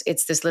like it's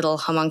this little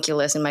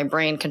homunculus in my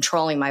brain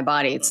controlling my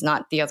body. It's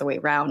not the other way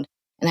around.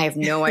 And I have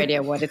no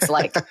idea what it's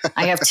like.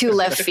 I have 2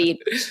 left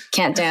feet,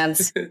 can't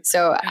dance.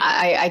 So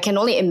I can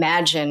only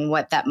imagine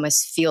what that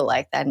must feel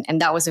like.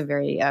 And that was a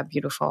very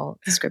beautiful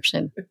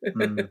description.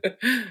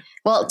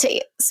 Well,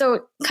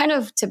 so kind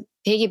of to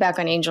piggyback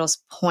on Angel's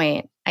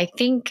point, I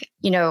think,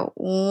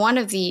 one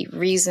of the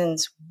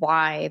reasons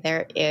why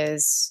there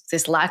is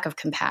this lack of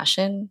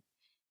compassion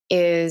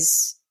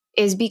is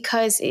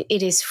because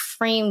it is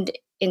framed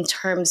in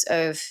terms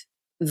of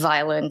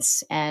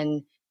violence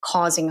and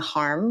causing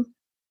harm.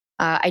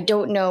 I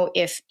don't know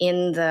if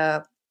in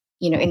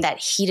that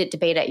heated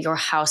debate at your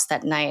house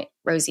that night,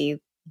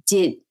 Rosie,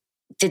 did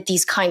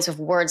these kinds of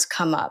words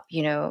come up?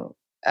 Your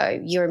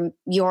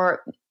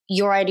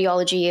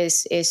ideology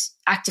is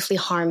actively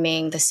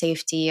harming the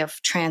safety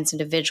of trans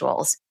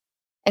individuals.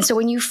 And so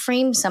when you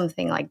frame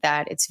something like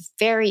that, it's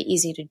very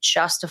easy to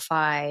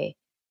justify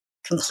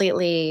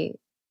completely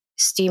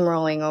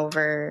steamrolling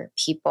over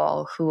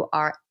people who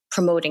are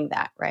promoting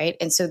that, right?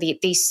 And so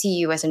they see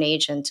you as an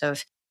agent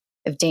of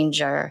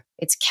danger.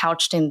 It's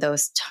couched in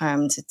those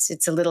terms.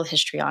 It's a little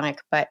histrionic,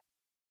 but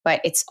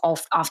it's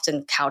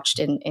often couched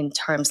in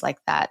terms like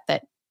that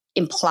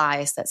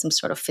implies that some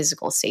sort of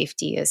physical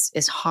safety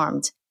is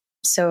harmed.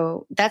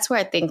 So that's where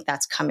I think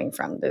that's coming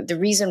from. The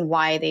reason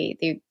why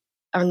they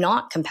are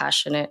not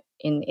compassionate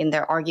in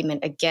their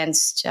argument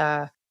against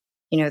the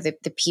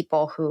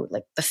people who,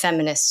 like the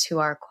feminists who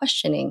are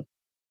questioning,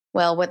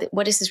 well,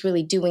 what is this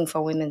really doing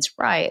for women's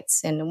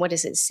rights? And what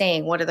is it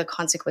saying? What are the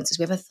consequences?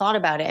 We haven't thought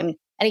about it. And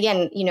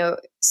again,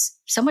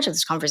 so much of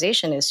this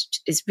conversation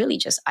is really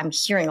just, I'm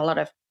hearing a lot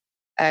of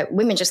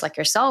women just like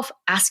yourself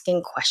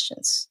asking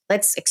questions.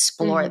 Let's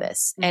explore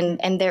this.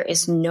 And there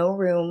is no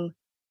room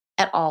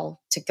at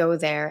all to go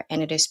there.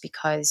 And it is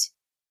because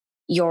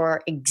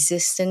your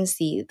existence,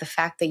 the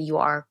fact that you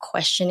are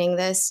questioning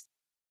this,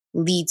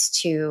 leads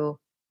to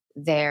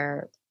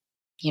their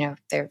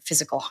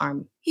physical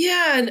harm.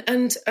 Yeah,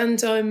 and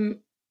I'm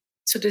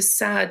sort of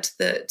sad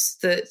that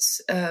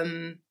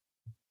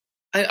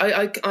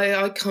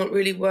I can't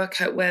really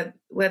work out where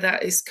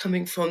that is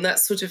coming from.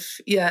 That's sort of,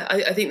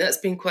 I think that's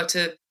been quite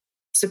a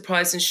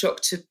surprise and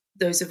shock to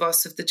those of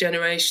us of the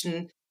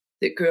generation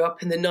that grew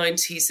up in the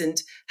 90s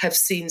and have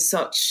seen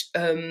such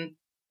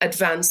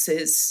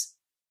advances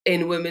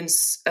in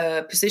women's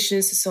position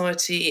in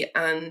society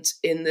and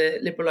in the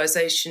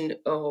liberalisation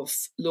of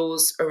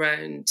laws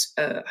around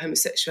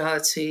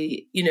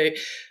homosexuality.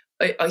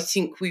 I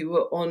think we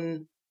were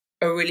on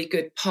a really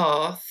good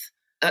path.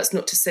 That's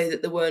not to say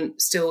that there weren't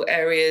still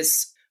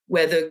areas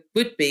where there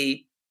would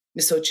be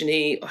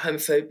misogyny or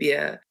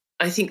homophobia.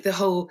 I think the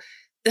whole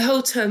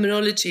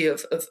terminology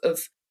of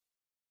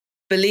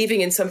believing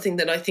in something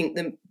that I think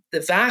the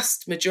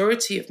vast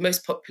majority of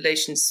most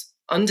populations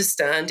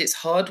understand, it's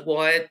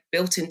hardwired,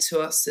 built into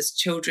us as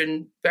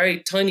children,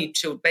 very tiny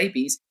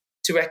babies,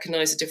 to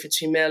recognise the difference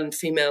between male and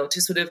female, to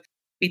sort of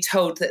be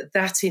told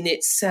that in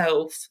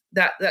itself,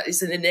 that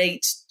is an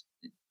innate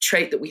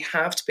trait that we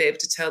have to be able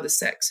to tell the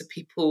sex of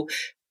people,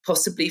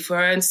 possibly for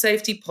our own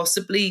safety,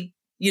 possibly,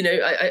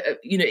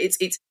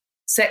 it's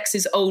sex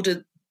is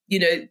older,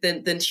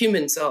 than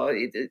humans are.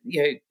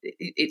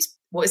 It's,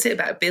 what is it,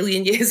 about 1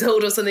 billion years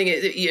old or something?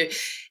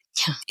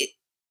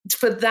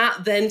 For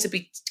that then to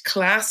be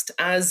classed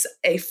as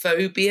a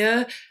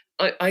phobia,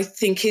 I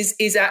think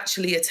is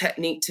actually a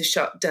technique to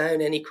shut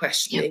down any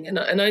questioning.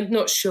 Yep. And I'm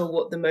not sure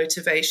what the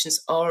motivations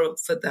are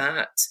for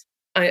that.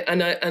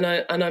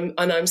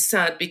 I'm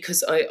sad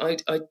because I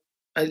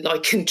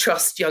like and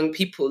trust young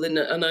people, and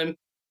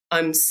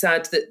I'm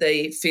sad that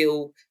they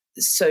feel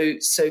so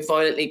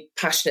violently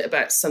passionate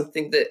about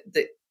something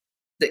that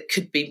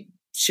should be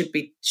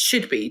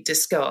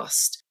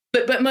discussed.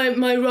 But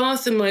my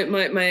wrath and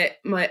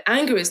my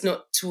anger is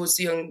not towards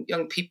the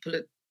young people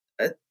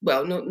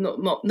well,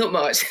 not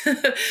much.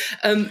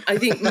 I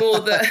think more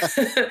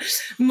that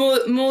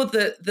more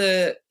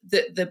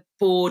the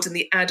board and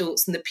the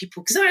adults and the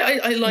people, because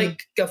I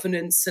like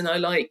governance, and I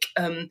like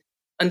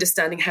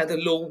understanding how the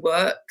law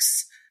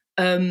works,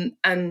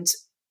 and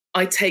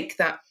I take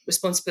that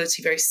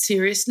responsibility very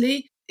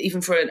seriously.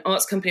 Even for an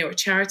arts company or a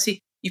charity,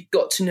 you've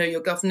got to know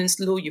your governance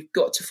law. You've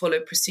got to follow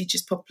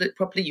procedures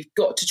properly. You've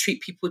got to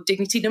treat people with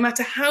dignity, no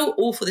matter how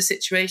awful the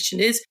situation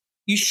is.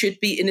 You should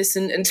be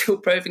innocent until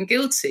proven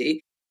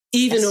guilty,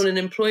 even on an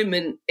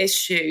employment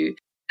issue.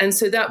 And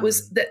so that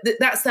was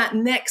that's that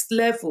next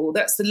level.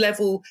 That's the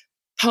level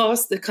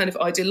past the kind of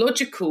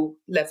ideological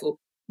level,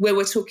 where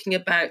we're talking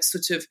about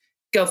sort of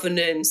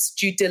governance,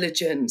 due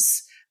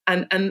diligence,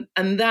 and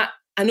that,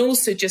 and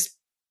also just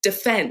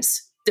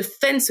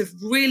defense of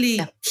really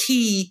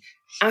key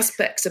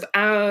aspects of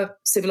our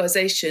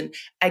civilization.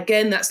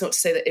 Again, that's not to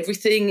say that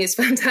everything is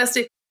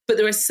fantastic, but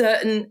there are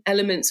certain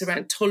elements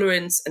around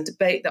tolerance and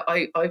debate that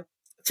I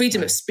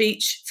freedom of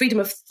speech, freedom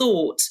of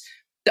thought,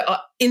 that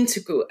are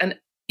integral. And,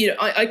 you know,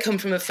 I come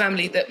from a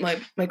family that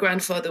my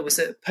grandfather was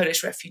a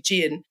Polish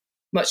refugee, and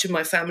much of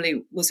my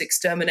family was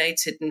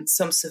exterminated, and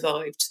some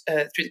survived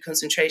through the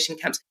concentration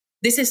camps.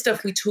 This is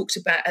stuff we talked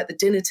about at the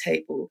dinner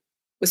table,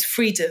 was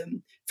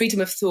freedom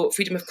of thought,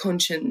 freedom of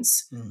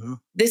conscience. Mm-hmm.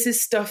 This is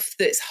stuff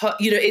that's,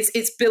 you know,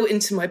 it's built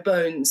into my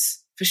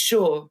bones for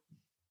sure.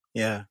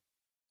 Yeah.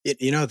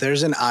 You know,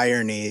 there's an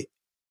irony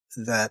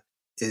that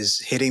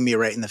is hitting me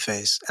right in the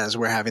face as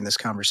we're having this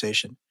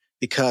conversation,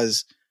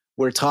 because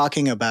we're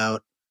talking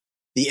about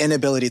the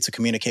inability to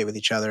communicate with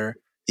each other,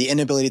 the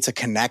inability to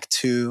connect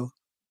to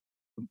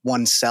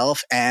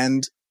oneself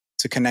and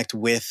to connect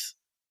with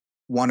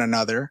one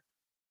another,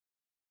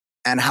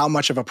 and how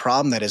much of a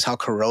problem that is, how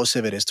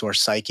corrosive it is to our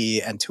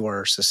psyche and to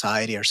our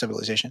society, our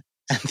civilization.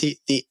 And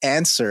the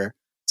answer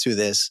to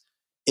this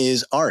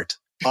is art.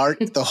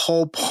 Art, the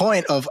whole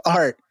point of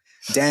art,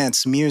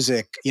 dance,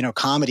 music, you know,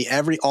 comedy,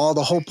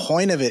 the whole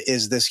point of it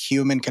is this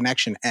human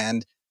connection,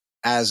 and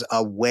as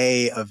a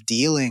way of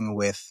dealing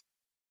with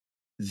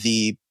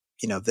the,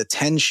 you know, the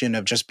tension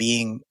of just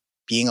being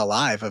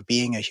alive, of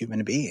being a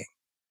human being.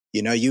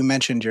 You know, you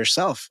mentioned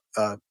yourself,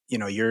 you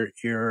know,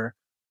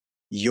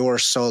 your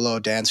solo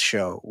dance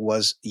show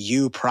was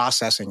you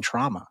processing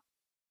trauma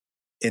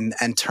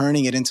and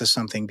turning it into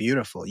something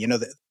beautiful. You know,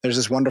 there's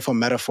this wonderful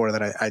metaphor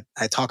that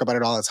I talk about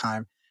it all the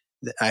time.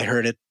 I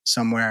heard it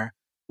somewhere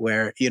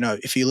where, you know,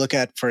 if you look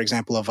at, for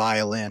example, a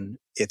violin,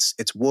 it's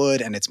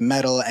wood and it's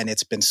metal and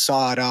it's been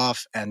sawed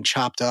off and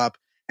chopped up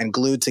and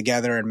glued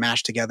together and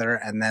mashed together.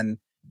 And then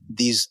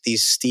these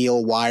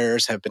steel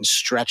wires have been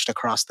stretched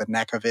across the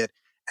neck of it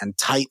and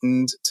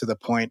tightened to the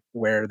point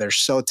where they're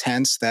so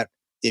tense that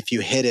if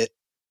you hit it,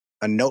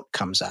 a note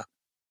comes up.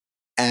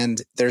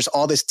 And there's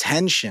all this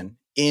tension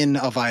in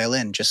a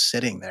violin just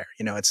sitting there.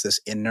 You know, it's this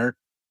inert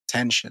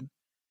tension.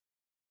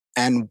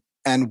 And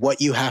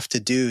what you have to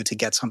do to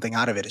get something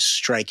out of it is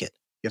strike it.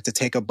 You have to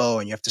take a bow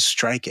and you have to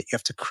strike it. You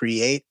have to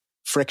create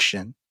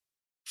friction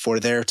for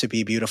there to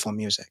be beautiful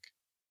music.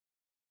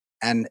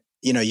 And,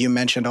 you know, you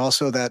mentioned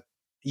also that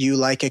you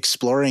like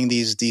exploring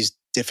these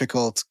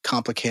difficult,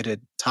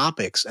 complicated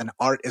topics, and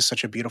art is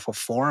such a beautiful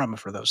forum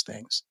for those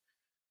things.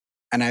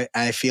 And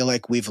I feel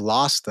like we've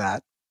lost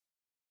that.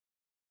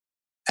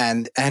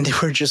 And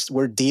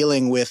we're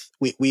dealing with,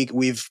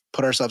 we've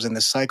put ourselves in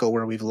this cycle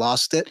where we've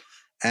lost it,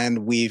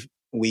 and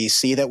we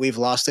see that we've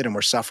lost it and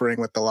we're suffering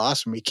with the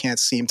loss, and we can't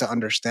seem to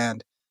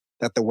understand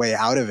that the way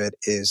out of it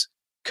is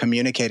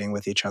communicating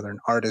with each other. And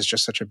art is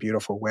just such a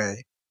beautiful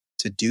way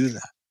to do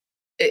that.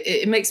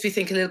 It makes me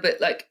think a little bit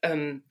like,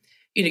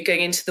 you know,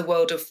 going into the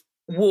world of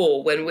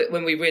war when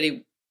we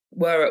really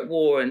were at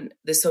war, and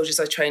the soldiers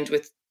I trained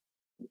with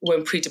were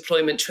in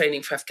pre-deployment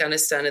training for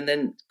Afghanistan, and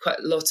then quite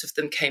a lot of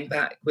them came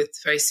back with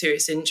very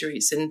serious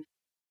injuries. And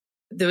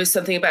there was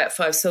something about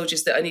 5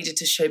 soldiers that I needed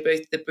to show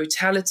both the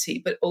brutality,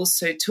 but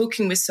also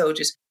talking with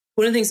soldiers.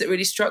 One of the things that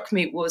really struck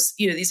me was,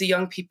 you know, these are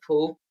young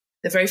people,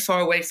 they're very far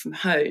away from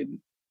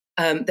home.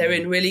 They're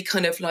in really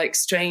kind of like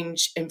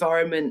strange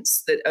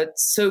environments that are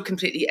so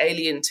completely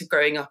alien to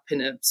growing up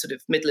in a sort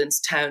of Midlands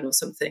town or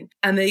something.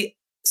 And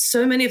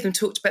so many of them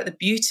talked about the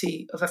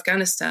beauty of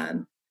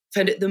Afghanistan,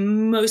 found it the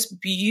most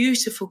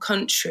beautiful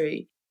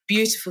country,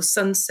 beautiful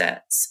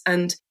sunsets,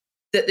 and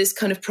that this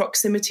kind of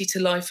proximity to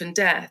life and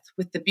death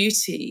with the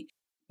beauty,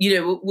 you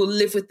know, will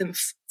live with them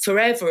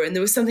forever. And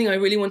there was something I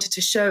really wanted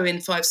to show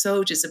in 5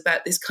 Soldiers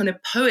about this kind of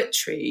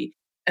poetry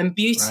and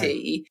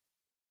beauty,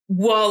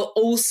 while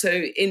also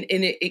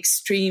in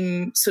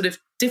extreme sort of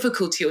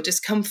difficulty or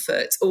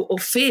discomfort or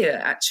fear,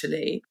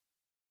 actually.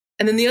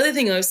 And then the other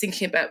thing I was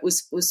thinking about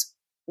was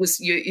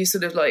you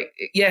sort of like,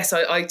 yes,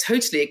 I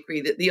totally agree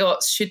that the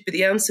arts should be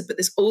the answer, but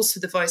there's also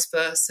the vice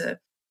versa,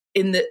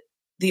 in that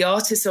the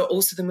artists are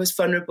also the most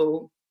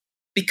vulnerable,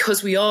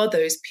 because we are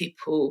those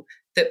people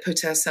that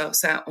put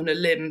ourselves out on a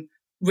limb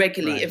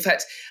regularly. Right. In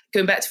fact,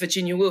 going back to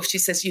Virginia Woolf, she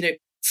says, you know,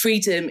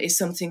 freedom is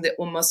something that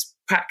one must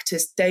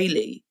practice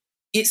daily.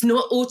 It's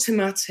not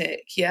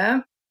automatic,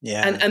 yeah?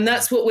 Yeah. And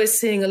that's what we're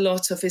seeing a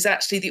lot of, is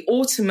actually the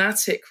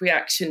automatic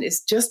reaction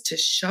is just to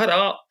shut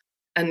up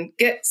and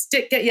get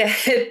your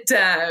head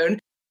down,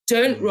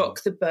 don't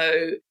rock the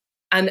boat,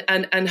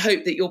 and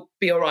hope that you'll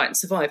be all right and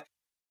survive.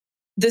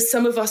 There's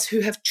some of us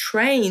who have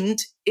trained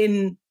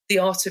in the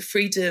art of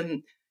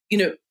freedom,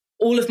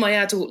 all of my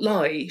adult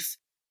life.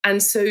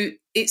 And so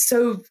it's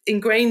so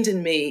ingrained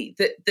in me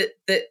that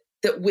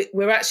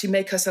we're actually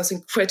make ourselves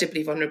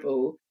incredibly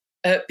vulnerable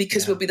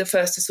because we'll be the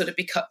first to sort of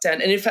be cut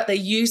down. And in fact, they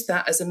use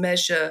that as a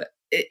measure.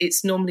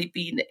 It's normally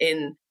been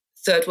in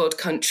third world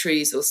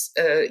countries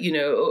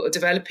or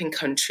developing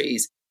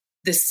countries.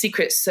 The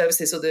secret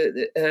services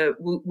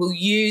will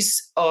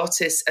use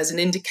artists as an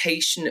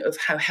indication of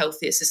how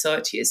healthy a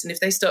society is. And if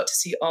they start to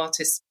see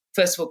artists,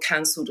 first of all,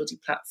 cancelled or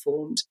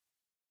deplatformed,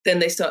 then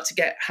they start to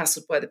get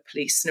hassled by the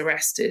police and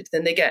arrested.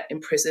 Then they get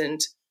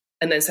imprisoned,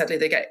 and then sadly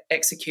they get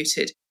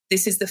executed.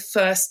 This is the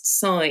first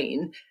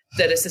sign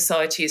that a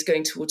society is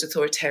going towards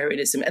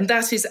authoritarianism. And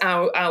that is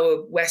our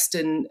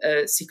Western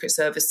secret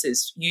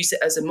services use it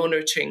as a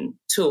monitoring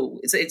tool.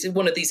 It's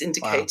one of these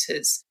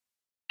indicators.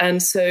 Wow.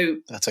 And so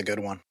that's a good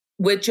one.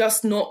 We're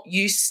just not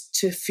used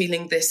to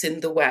feeling this in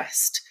the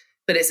West,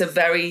 but it's a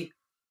very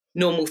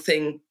normal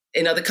thing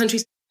in other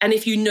countries. And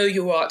if you know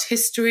your art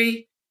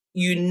history,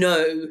 you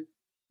know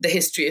the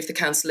history of the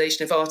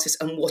cancellation of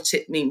artists and what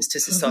it means to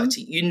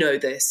society. You know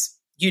this.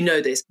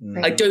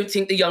 I don't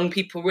think the young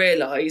people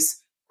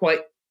realise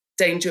quite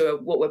danger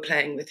of what we're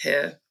playing with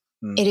here.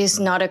 It is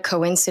not a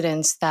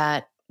coincidence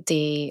that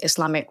the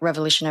Islamic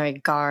Revolutionary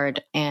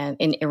Guard and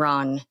in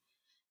Iran,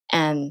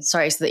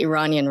 it's the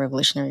Iranian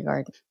Revolutionary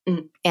Guard,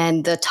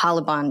 and the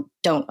Taliban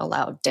don't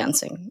allow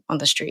dancing on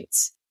the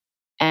streets.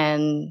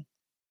 And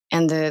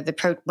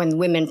when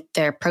women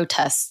there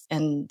protest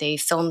and they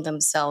film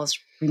themselves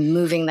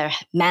removing their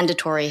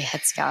mandatory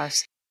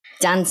headscarves,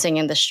 dancing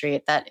in the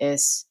street, that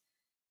is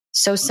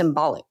so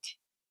symbolic,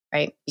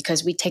 right?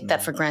 Because we take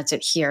that for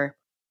granted here.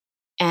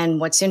 And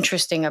what's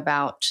interesting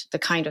about the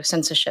kind of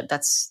censorship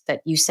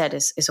that you said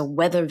is a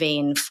weather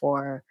vane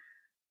for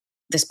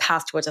this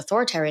path towards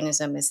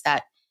authoritarianism is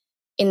that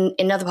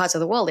in other parts of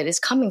the world, it is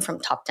coming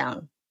from top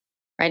down,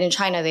 right? In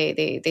China,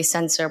 they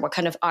censor what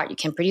kind of art you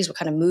can produce, what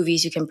kind of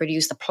movies you can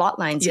produce, the plot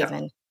lines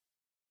even.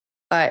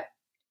 But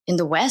in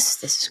the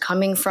West, this is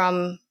coming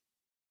from,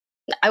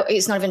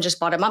 it's not even just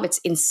bottom up, it's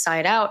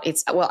inside out,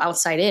 it's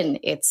outside in,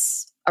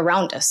 it's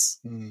around us.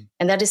 And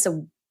that is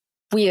a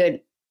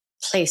weird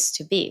place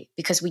to be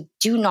because we're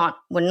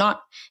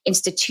not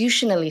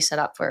institutionally set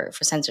up for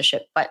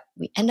censorship, but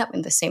we end up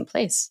in the same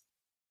place.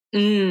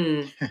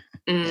 It's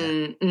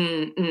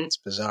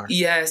bizarre.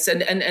 Yes,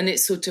 and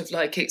it's sort of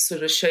like it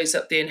sort of shows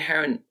up the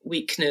inherent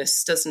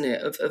weakness, doesn't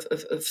it,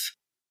 of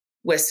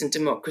Western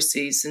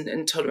democracies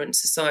and tolerant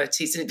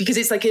societies, and because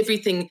it's like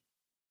everything.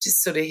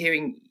 Just sort of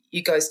hearing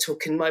you guys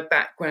talk in my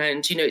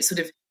background, it's sort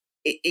of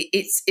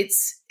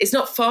it's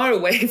not far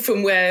away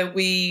from where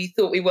we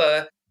thought we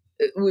were.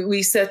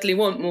 We certainly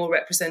want more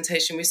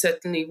representation. We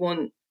certainly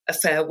want a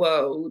fair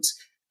world.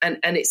 And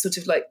it's sort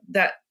of like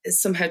that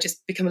has somehow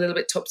just become a little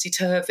bit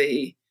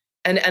topsy-turvy.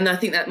 And I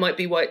think that might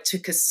be why it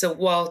took us a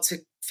while to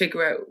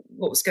figure out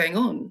what was going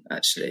on,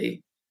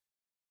 actually.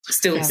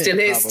 Still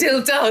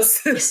does.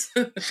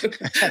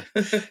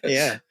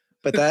 Yeah.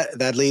 But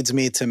that leads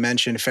me to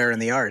mention Fair in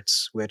the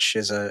Arts, which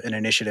is an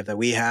initiative that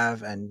we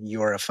have, and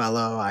you're a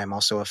fellow. I'm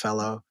also a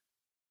fellow.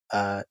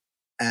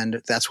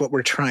 And that's what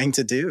we're trying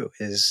to do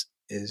is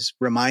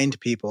remind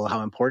people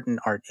how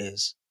important art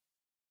is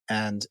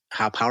and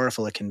how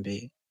powerful it can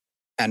be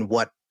and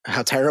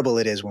how terrible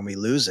it is when we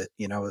lose it.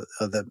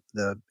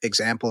 The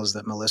examples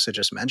that Melissa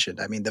just mentioned.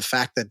 I mean, the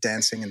fact that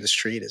dancing in the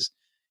street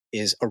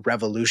is a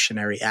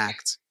revolutionary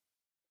act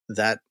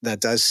that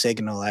does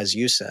signal, as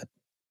you said,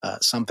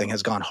 something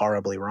has gone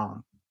horribly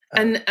wrong.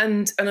 And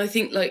I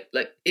think like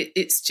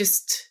it's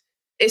just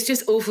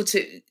awful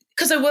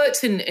because I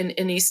worked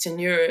in Eastern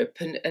Europe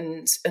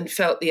and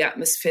felt the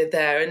atmosphere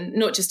there, and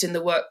not just in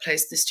the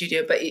workplace, the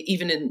studio, but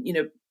even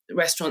in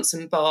restaurants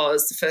and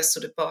bars, the first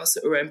sort of bars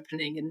that were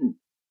opening, and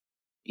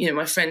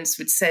my friends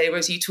would say,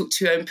 "Rosie, you talk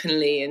too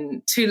openly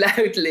and too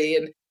loudly,"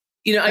 and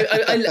I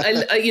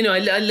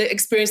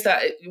experienced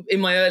that in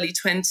my early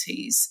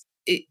 20s.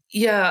 I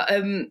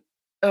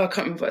can't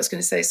remember what I was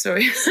going to say.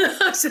 Sorry.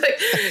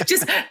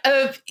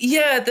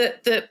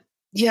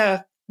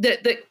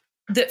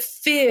 That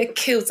fear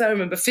kills. I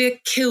remember fear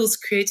kills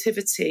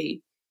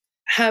creativity.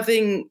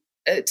 Having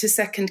to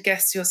second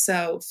guess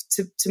yourself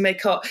to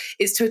make art,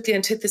 it's totally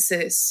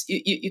antithesis.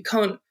 You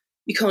can't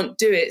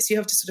do it. So you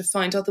have to sort of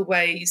find other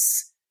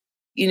ways.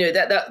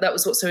 That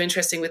was what's so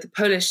interesting with the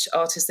Polish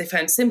artists. They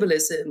found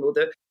symbolism, or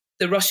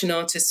the Russian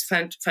artists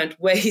found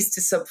ways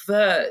to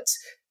subvert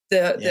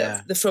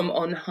the from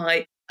on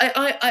high.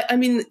 I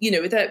mean,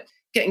 without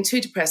getting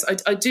too depressed,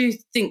 I do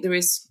think there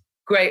is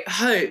great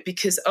hope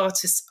because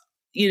artists,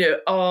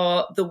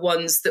 are the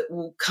ones that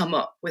will come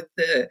up with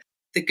the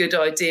good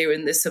idea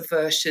and the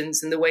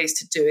subversions and the ways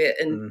to do it.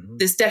 And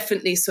there's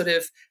definitely sort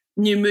of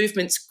new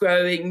movements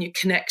growing, new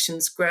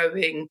connections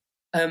growing.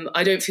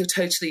 I don't feel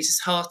totally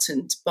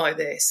disheartened by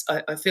this.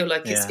 I feel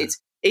like it's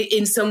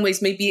in some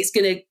ways, maybe it's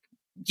going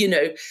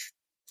to,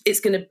 it's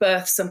going to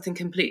birth something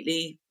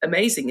completely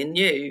amazing and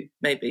new,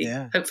 maybe,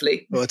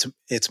 hopefully. Well,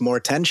 it's more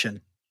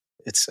tension.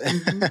 It's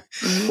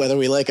whether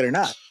we like it or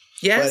not.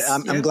 Yes.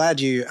 But I'm glad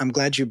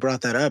you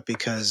brought that up,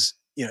 because,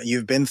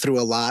 you've been through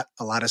a lot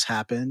has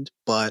happened,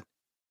 but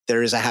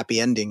there is a happy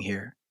ending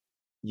here.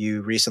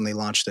 You recently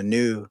launched a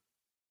new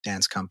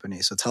dance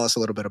company. So tell us a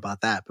little bit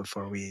about that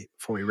before we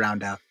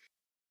round out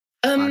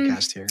the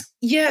podcast here.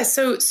 Yeah.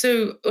 So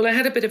I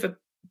had a bit of a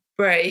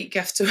break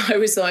after I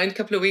resigned, a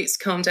couple of weeks,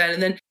 calmed down.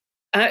 And then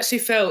I actually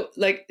felt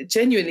like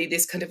genuinely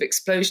this kind of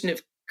explosion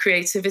of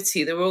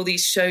creativity. There were all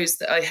these shows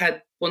that I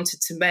had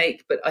wanted to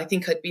make, but I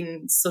think I'd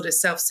been sort of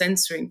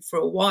self-censoring for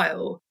a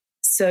while.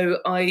 So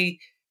I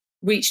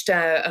reached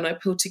out and I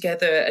pulled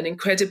together an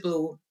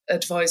incredible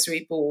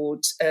advisory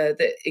board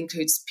that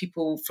includes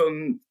people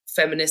from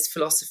feminist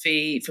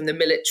philosophy, from the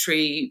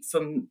military,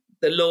 from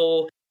the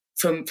law,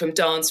 from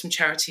dance, from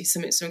charity,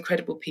 some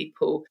incredible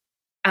people.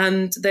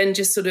 And then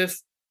just sort of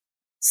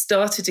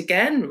started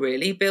again,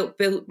 really,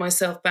 built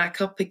myself back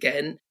up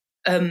again,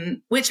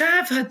 which I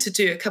have had to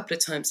do a couple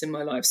of times in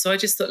my life. So I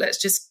just thought, let's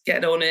just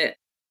get on it,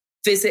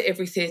 visit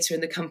every theatre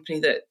in the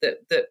company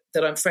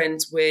that I'm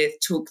friends with,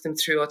 talk them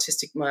through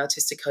my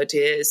artistic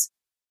ideas.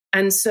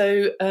 And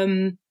so,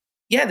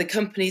 the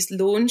company's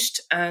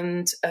launched,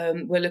 and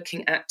we're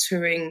looking at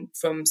touring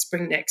from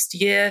spring next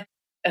year.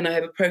 And I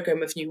have a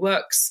program of new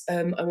works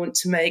I want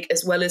to make,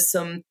 as well as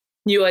some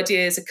new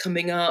ideas are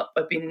coming up.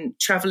 I've been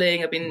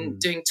traveling, I've been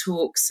doing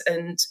talks,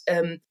 and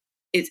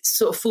it's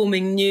sort of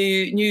forming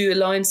new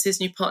alliances,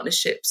 new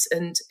partnerships.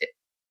 And,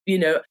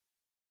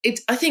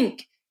 I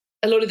think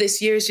a lot of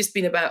this year has just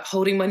been about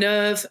holding my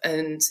nerve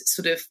and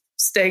sort of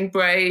staying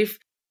brave.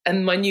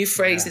 And my new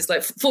phrase is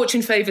like,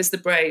 fortune favors the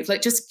brave,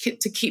 like just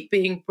to keep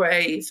being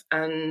brave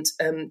and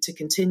to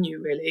continue,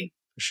 really.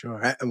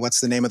 Sure. And what's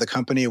the name of the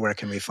company? Where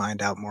can we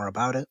find out more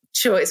about it?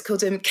 Sure. It's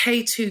called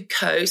K2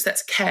 Co. So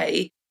that's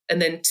K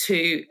and then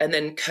 2 and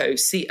then Co,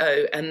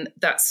 C-O. And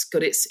that's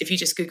got if you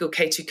just Google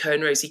K2 Co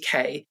and Rosie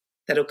K,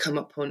 that'll come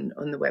up on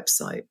the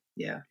website.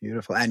 Yeah.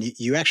 Beautiful. And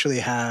you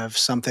actually have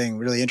something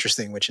really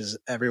interesting, which is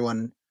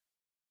everyone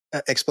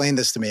explain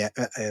this to me.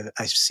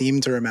 I seem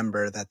to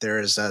remember that there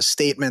is a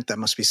statement that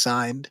must be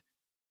signed,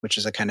 which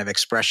is a kind of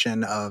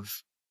expression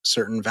of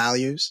certain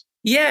values.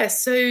 Yeah.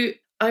 So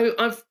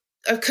I've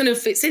kind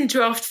of, it's in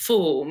draft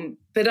form,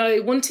 but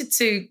I wanted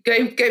to,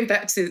 going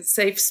back to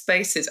safe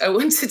spaces, I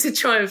wanted to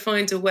try and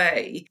find a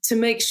way to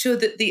make sure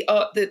that the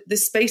art, the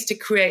space to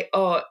create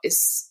art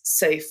is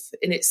safe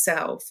in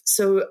itself.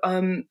 So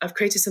I've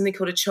created something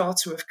called a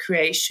Charter of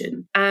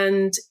Creation.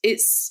 And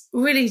it's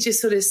really just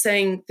sort of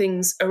saying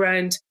things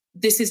around,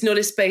 this is not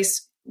a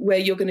space where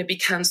you're going to be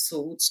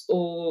cancelled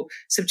or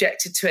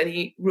subjected to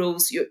any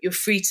rules. You're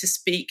free to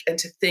speak and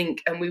to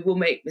think, and we will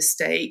make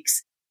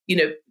mistakes.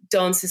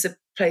 Dance is a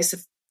place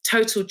of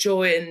total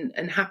joy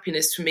and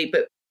happiness for me,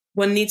 but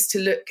one needs to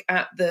look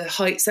at the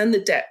heights and the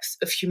depth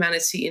of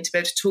humanity and to be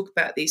able to talk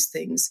about these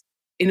things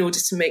in order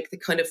to make the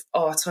kind of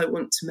art I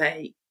want to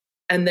make.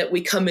 And that we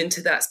come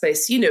into that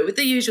space, with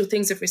the usual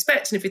things of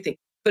respect and everything,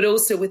 but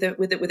also with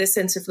a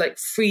sense of like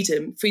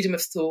freedom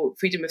of thought,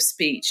 freedom of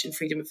speech, and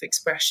freedom of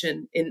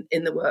expression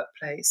in the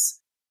workplace.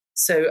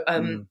 So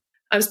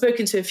I've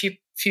spoken to a few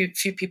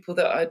people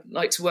that I'd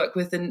like to work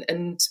with,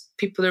 and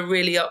people are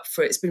really up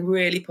for it. It's been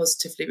really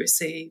positively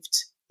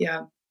received.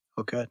 Yeah.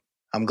 Oh, good.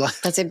 I'm glad.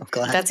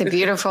 That's a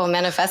beautiful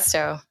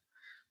manifesto.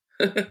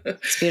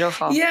 It's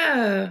beautiful.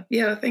 Yeah.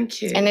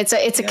 Thank you. And it's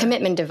a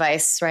commitment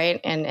device,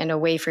 right? And a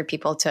way for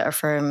people to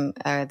affirm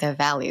their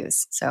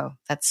values. So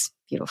that's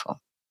beautiful.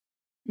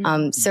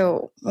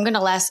 So I'm going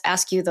to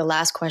ask you the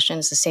last question.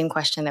 It's the same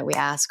question that we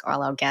ask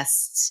all our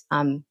guests.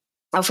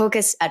 Our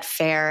focus at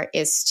FAIR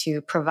is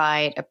to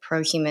provide a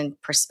pro-human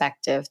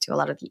perspective to a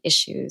lot of the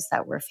issues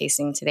that we're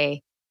facing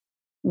today.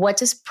 What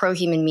does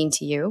pro-human mean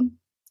to you?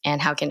 And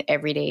how can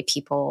everyday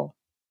people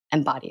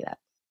embody that?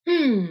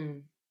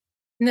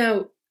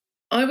 Now,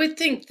 I would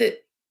think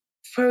that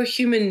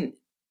pro-human,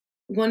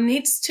 one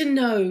needs to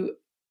know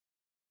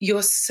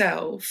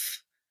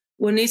yourself.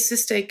 One needs to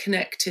stay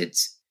connected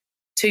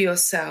to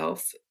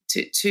yourself,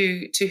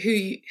 to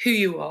who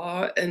you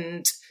are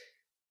and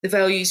the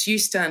values you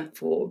stand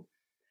for.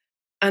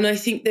 And I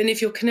think then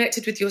if you're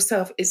connected with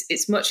yourself,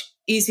 it's much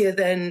easier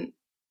then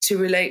to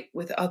relate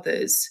with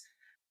others.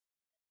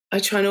 I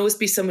try and always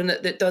be someone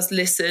that does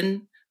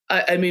listen.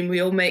 I mean, we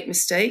all make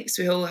mistakes.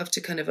 We all have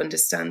to kind of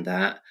understand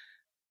that.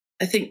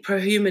 I think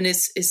pro-human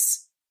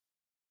is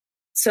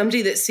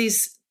somebody that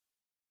sees,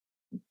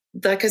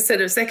 like I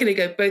said a second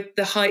ago, both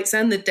the heights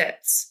and the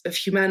depths of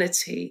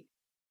humanity.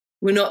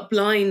 We're not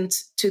blind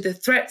to the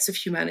threats of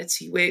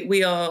humanity.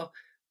 We are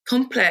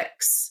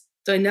complex,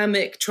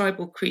 dynamic,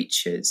 tribal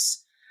creatures.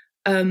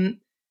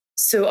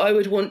 So I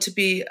would want to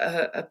be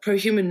a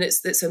pro-human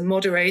that's a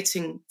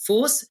moderating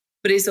force,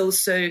 but is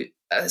also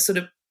a sort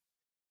of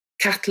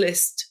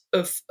catalyst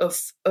of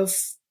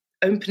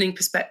opening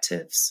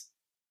perspectives.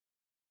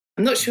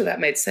 I'm not sure that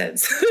made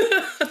sense.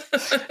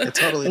 It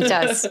totally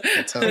does.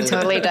 It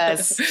totally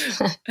does.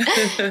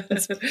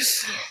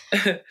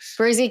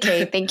 Rosie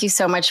K, thank you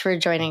so much for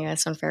joining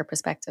us on Fair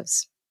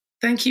Perspectives.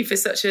 Thank you for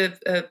such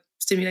a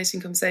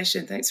stimulating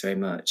conversation. Thanks very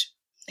much.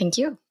 Thank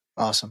you.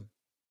 Awesome.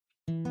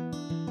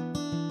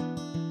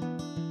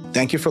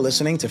 Thank you for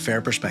listening to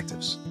Fair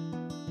Perspectives.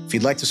 If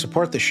you'd like to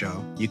support the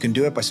show, you can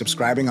do it by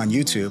subscribing on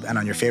YouTube and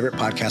on your favorite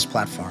podcast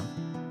platform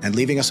and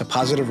leaving us a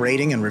positive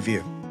rating and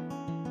review.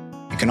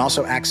 You can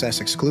also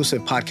access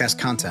exclusive podcast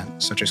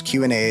content, such as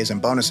Q&As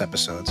and bonus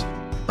episodes,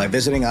 by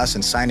visiting us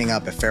and signing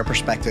up at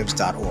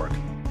fairperspectives.org.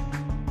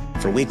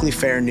 For weekly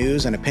FAIR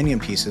news and opinion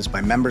pieces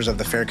by members of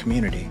the FAIR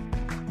community,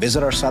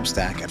 visit our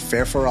Substack at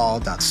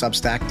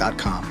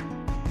fairforall.substack.com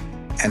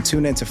and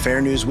tune in to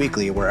FAIR News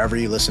Weekly wherever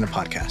you listen to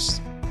podcasts.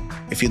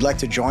 If you'd like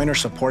to join or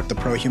support the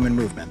pro-human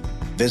movement,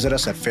 visit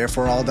us at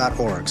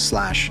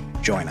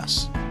fairforall.org/join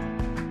us.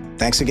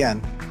 Thanks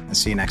again, and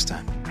see you next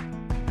time.